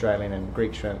and Australian and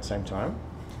Greek-Australian at the same time.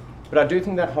 But I do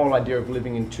think that whole idea of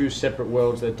living in two separate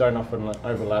worlds that don't often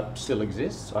overlap still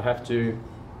exists. I have to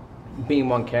be in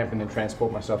one camp and then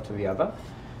transport myself to the other.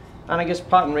 And I guess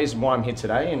part of the reason why I'm here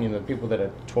today, and the people that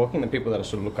are talking, the people that I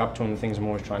sort of look up to, and the things I'm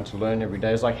always trying to learn every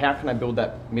day is like, how can I build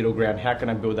that middle ground? How can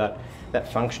I build that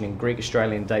functioning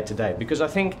Greek-Australian day to day? Because I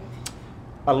think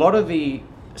a lot of the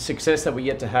success that we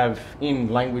yet to have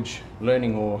in language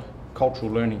learning or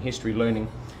cultural learning, history learning,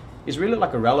 is really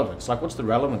like a relevance. Like, what's the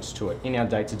relevance to it in our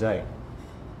day to day?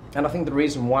 And I think the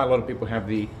reason why a lot of people have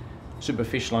the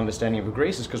superficial understanding of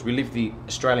Greece is because we live the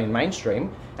Australian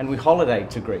mainstream and we holiday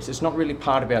to Greece. It's not really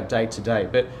part of our day to day.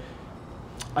 But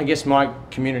I guess my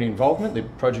community involvement, the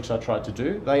projects I try to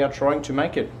do, they are trying to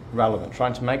make it relevant,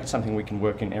 trying to make it something we can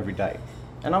work in every day.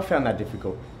 And I've found that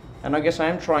difficult. And I guess I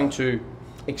am trying to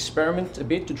experiment a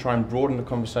bit to try and broaden the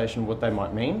conversation of what they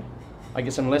might mean. I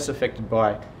guess I'm less affected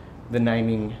by the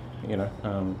naming,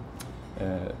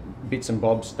 bits and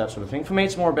bobs, that sort of thing. For me,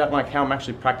 it's more about like how I'm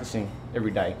actually practicing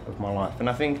every day of my life. And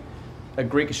I think a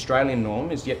Greek-Australian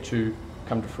norm is yet to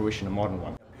come to fruition, a modern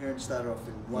one. Parents start off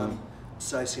in one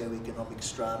socio-economic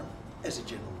stratum as a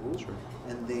general rule,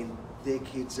 and then their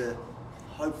kids are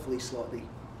hopefully slightly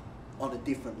on a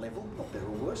different level, not better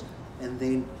or worse, and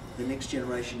then the next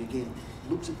generation again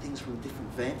looks at things from a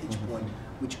different vantage point,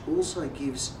 which also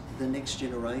gives the next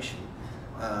generation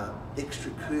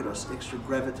extra kudos, extra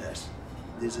gravitas.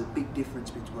 There's a big difference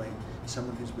between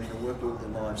someone who's been a worker all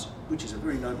their lives, which is a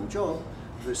very noble job,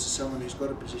 versus someone who's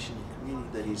got a position in the community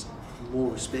that is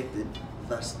more respected,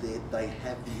 thus they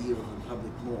have the ear of the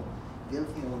public more. The other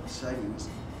thing I want to say to you is,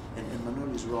 and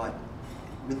Manoli is right,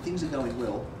 when things are going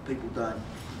well, people don't,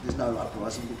 there's no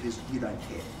uprising because you don't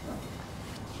care.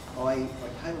 Right?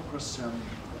 I came across a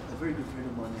very good friend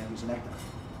of mine now who's an actor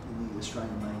in the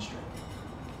Australian mainstream,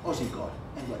 Aussie guy,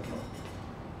 Anglo-Celtic,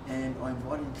 and I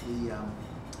invited him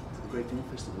to the Greek Film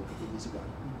Festival a couple of years ago,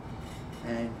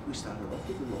 and we started off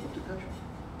with a welcome to country.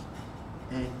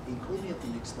 And he called me up the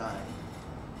next day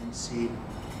and said,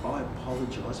 I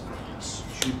apologise for how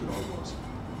stupid I was.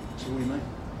 I said, what do you mean?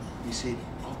 He said,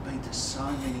 I've been to so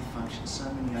many functions,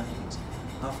 so many openings.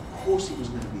 Of course it was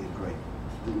going to be a Greek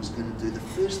that was going to do. The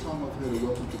first time I've heard a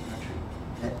welcome to country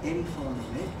at any foreign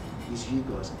event is you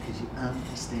guys, because you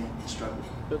understand the struggle.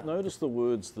 But notice the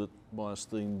words that my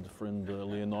esteemed friend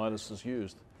Leonidas has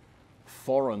used.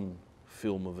 Foreign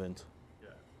film event.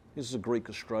 This is a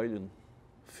Greek-Australian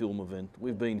film event.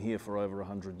 We've been here for over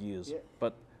 100 years,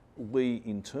 but we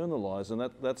internalise,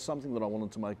 and that's something that I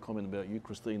wanted to make a comment about you,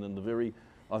 Christine, and the very,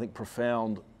 I think,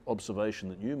 profound observation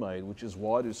that you made, which is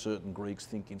why do certain Greeks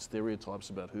think in stereotypes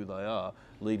about who they are,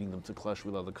 leading them to clash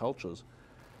with other cultures?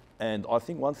 And I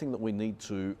think one thing that we need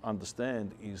to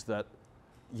understand is that,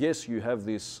 yes, you have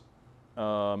this,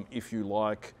 if you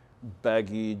like,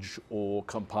 baggage or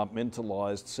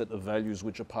compartmentalised set of values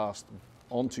which are passed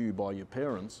on to you by your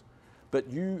parents, but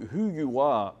who you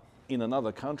are in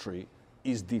another country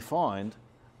is defined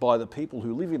by the people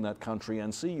who live in that country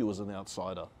and see you as an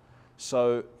outsider.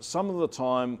 So some of the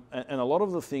time, and a lot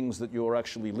of the things that you're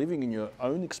actually living in your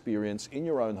own experience, in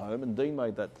your own home, and Dean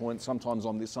made that point, sometimes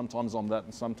on this, sometimes on that,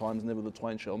 and sometimes never the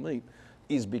twain shall meet,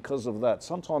 is because of that.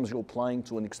 Sometimes you're playing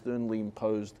to an externally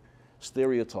imposed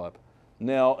stereotype.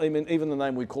 Now, I mean, even the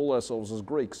name we call ourselves as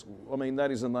Greeks, I mean,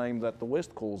 that is a name that the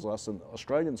West calls us and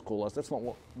Australians call us. That's not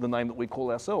the name that we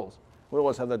call ourselves. We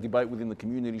always have that debate within the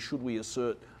community, should we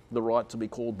assert the right to be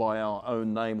called by our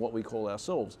own name, what we call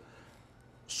ourselves.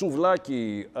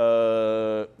 Souvlaki,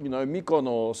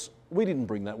 Mykonos, we didn't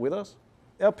bring that with us.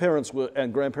 Our parents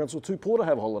and grandparents were too poor to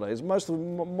have holidays. Most of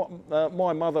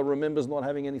my mother remembers not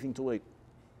having anything to eat,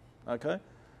 okay?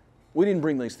 We didn't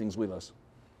bring these things with us.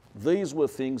 These were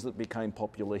things that became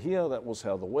popular here. That was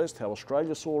how the West, how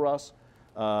Australia saw us,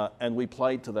 and we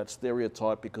played to that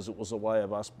stereotype because it was a way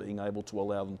of us being able to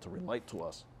allow them to relate to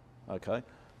us, okay?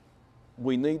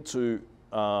 We need to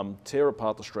tear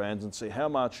apart the strands and see how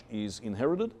much is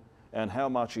inherited and how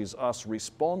much is us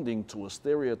responding to a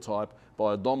stereotype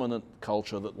by a dominant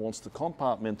culture that wants to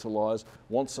compartmentalise,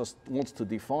 wants to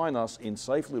define us in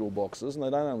safe little boxes, and they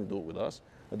don't only do it with us,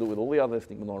 they do it with all the other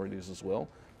ethnic minorities as well,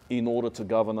 in order to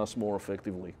govern us more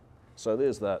effectively. So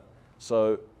there's that.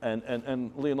 So,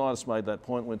 and Leonidas made that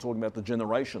point when talking about the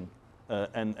generation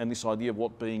and this idea of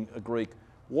what being a Greek.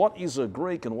 What is a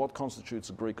Greek and what constitutes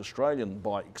a Greek Australian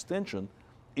by extension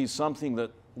is something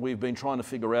that we've been trying to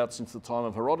figure out since the time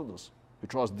of Herodotus, who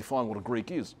tries to define what a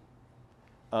Greek is.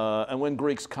 And when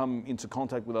Greeks come into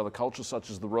contact with other cultures, such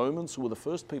as the Romans, who were the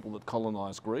first people that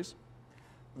colonised Greece,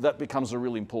 that becomes a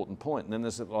really important point. And then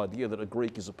there's that idea that a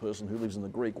Greek is a person who lives in the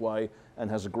Greek way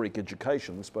and has a Greek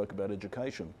education. We spoke about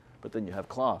education, but then you have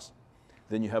class.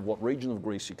 Then you have what region of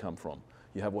Greece you come from.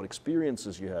 You have what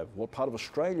experiences you have, what part of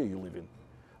Australia you live in,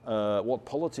 what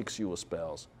politics you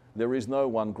espouse. There is no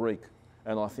one Greek.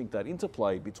 And I think that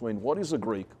interplay between what is a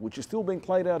Greek, which is still being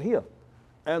played out here,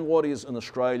 and what is an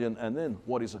Australian, and then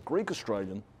what is a Greek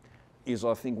Australian, is,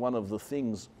 I think, one of the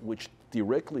things which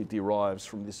directly derives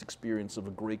from this experience of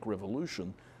a Greek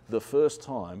revolution, the first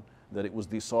time that it was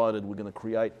decided we're going to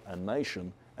create a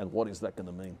nation, and what is that going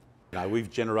to mean? You know,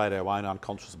 we've generated our own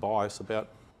unconscious bias about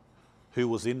who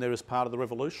was in there as part of the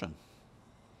revolution,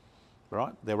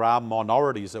 right? There are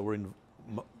minorities that were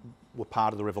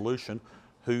part of the revolution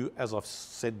who, as I've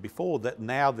said before, that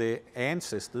now their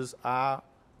ancestors are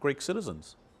Greek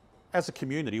citizens. As a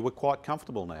community, we're quite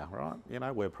comfortable now, right? You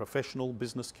know, we're a professional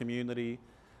business community.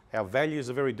 Our values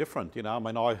are very different. You know, I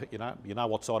mean, you know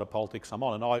what side of politics I'm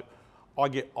on, and I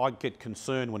get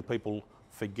concerned when people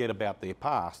forget about their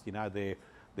past. You know,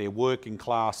 their working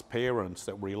class parents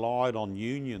that relied on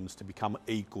unions to become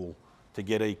equal, to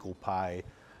get equal pay,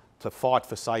 to fight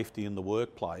for safety in the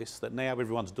workplace, that now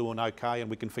everyone's doing okay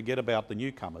and we can forget about the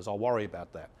newcomers. I worry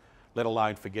about that, let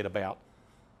alone forget about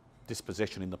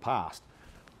dispossession in the past.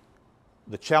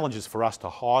 The challenge is for us to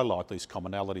highlight these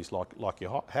commonalities like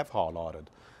you have highlighted,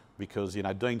 because, you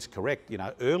know, Dean's correct, you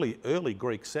know, early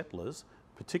Greek settlers,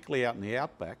 particularly out in the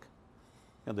outback,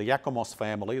 and the Yakimos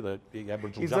family, the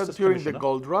Aboriginal Justice Is that during Commissioner, the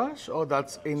gold rush, or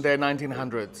that's in the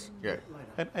 1900s? Yeah.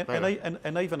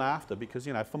 And even after, because,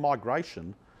 you know, for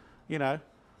migration, you know,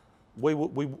 we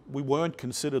weren't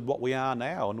considered what we are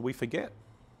now, and we forget.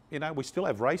 You know, we still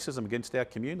have racism against our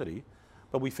community,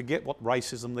 but we forget what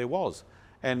racism there was.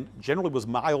 And generally it was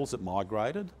males that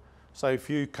migrated. So if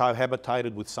you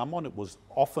cohabitated with someone, it was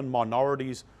often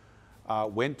minorities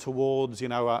went towards, you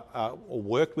know, or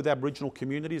worked with Aboriginal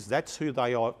communities. That's who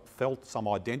they felt some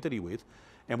identity with.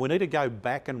 And we need to go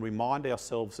back and remind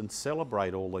ourselves and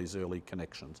celebrate all these early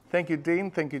connections. Thank you,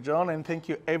 Dean. Thank you, John. And thank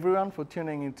you, everyone, for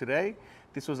tuning in today.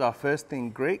 This was our first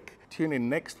Think Greek. Tune in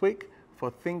next week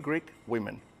for Think Greek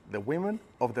Women, the women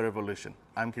of the revolution.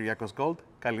 I'm Kyriakos Gold.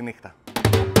 Kalymnios.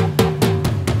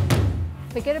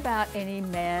 Forget about any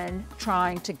man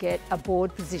trying to get a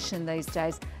board position these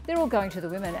days. They're all going to the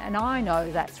women, and I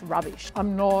know that's rubbish.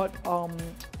 I'm not,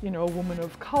 you know, a woman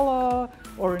of colour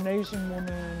or an Asian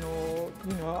woman, or,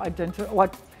 you know,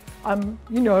 like,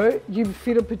 you know, you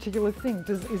fit a particular thing.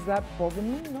 Is that bother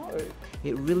me? No.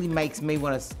 It really makes me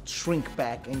want to shrink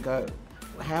back and go,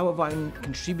 how have I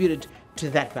contributed to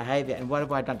that behaviour, and what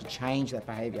have I done to change that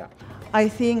behaviour? I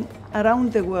think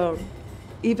around the world,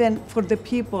 even for the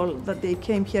people that they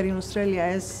came here in Australia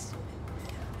as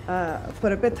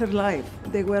for a better life,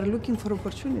 they were looking for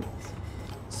opportunities.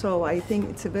 So I think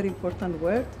it's a very important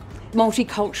word.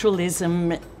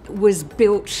 Multiculturalism was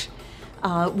built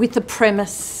with the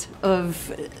premise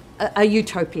of a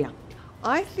utopia,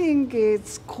 I think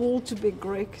it's cool to be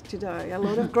Greek today. A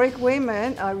lot of Greek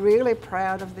women are really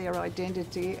proud of their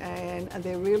identity and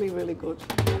they're really, really good.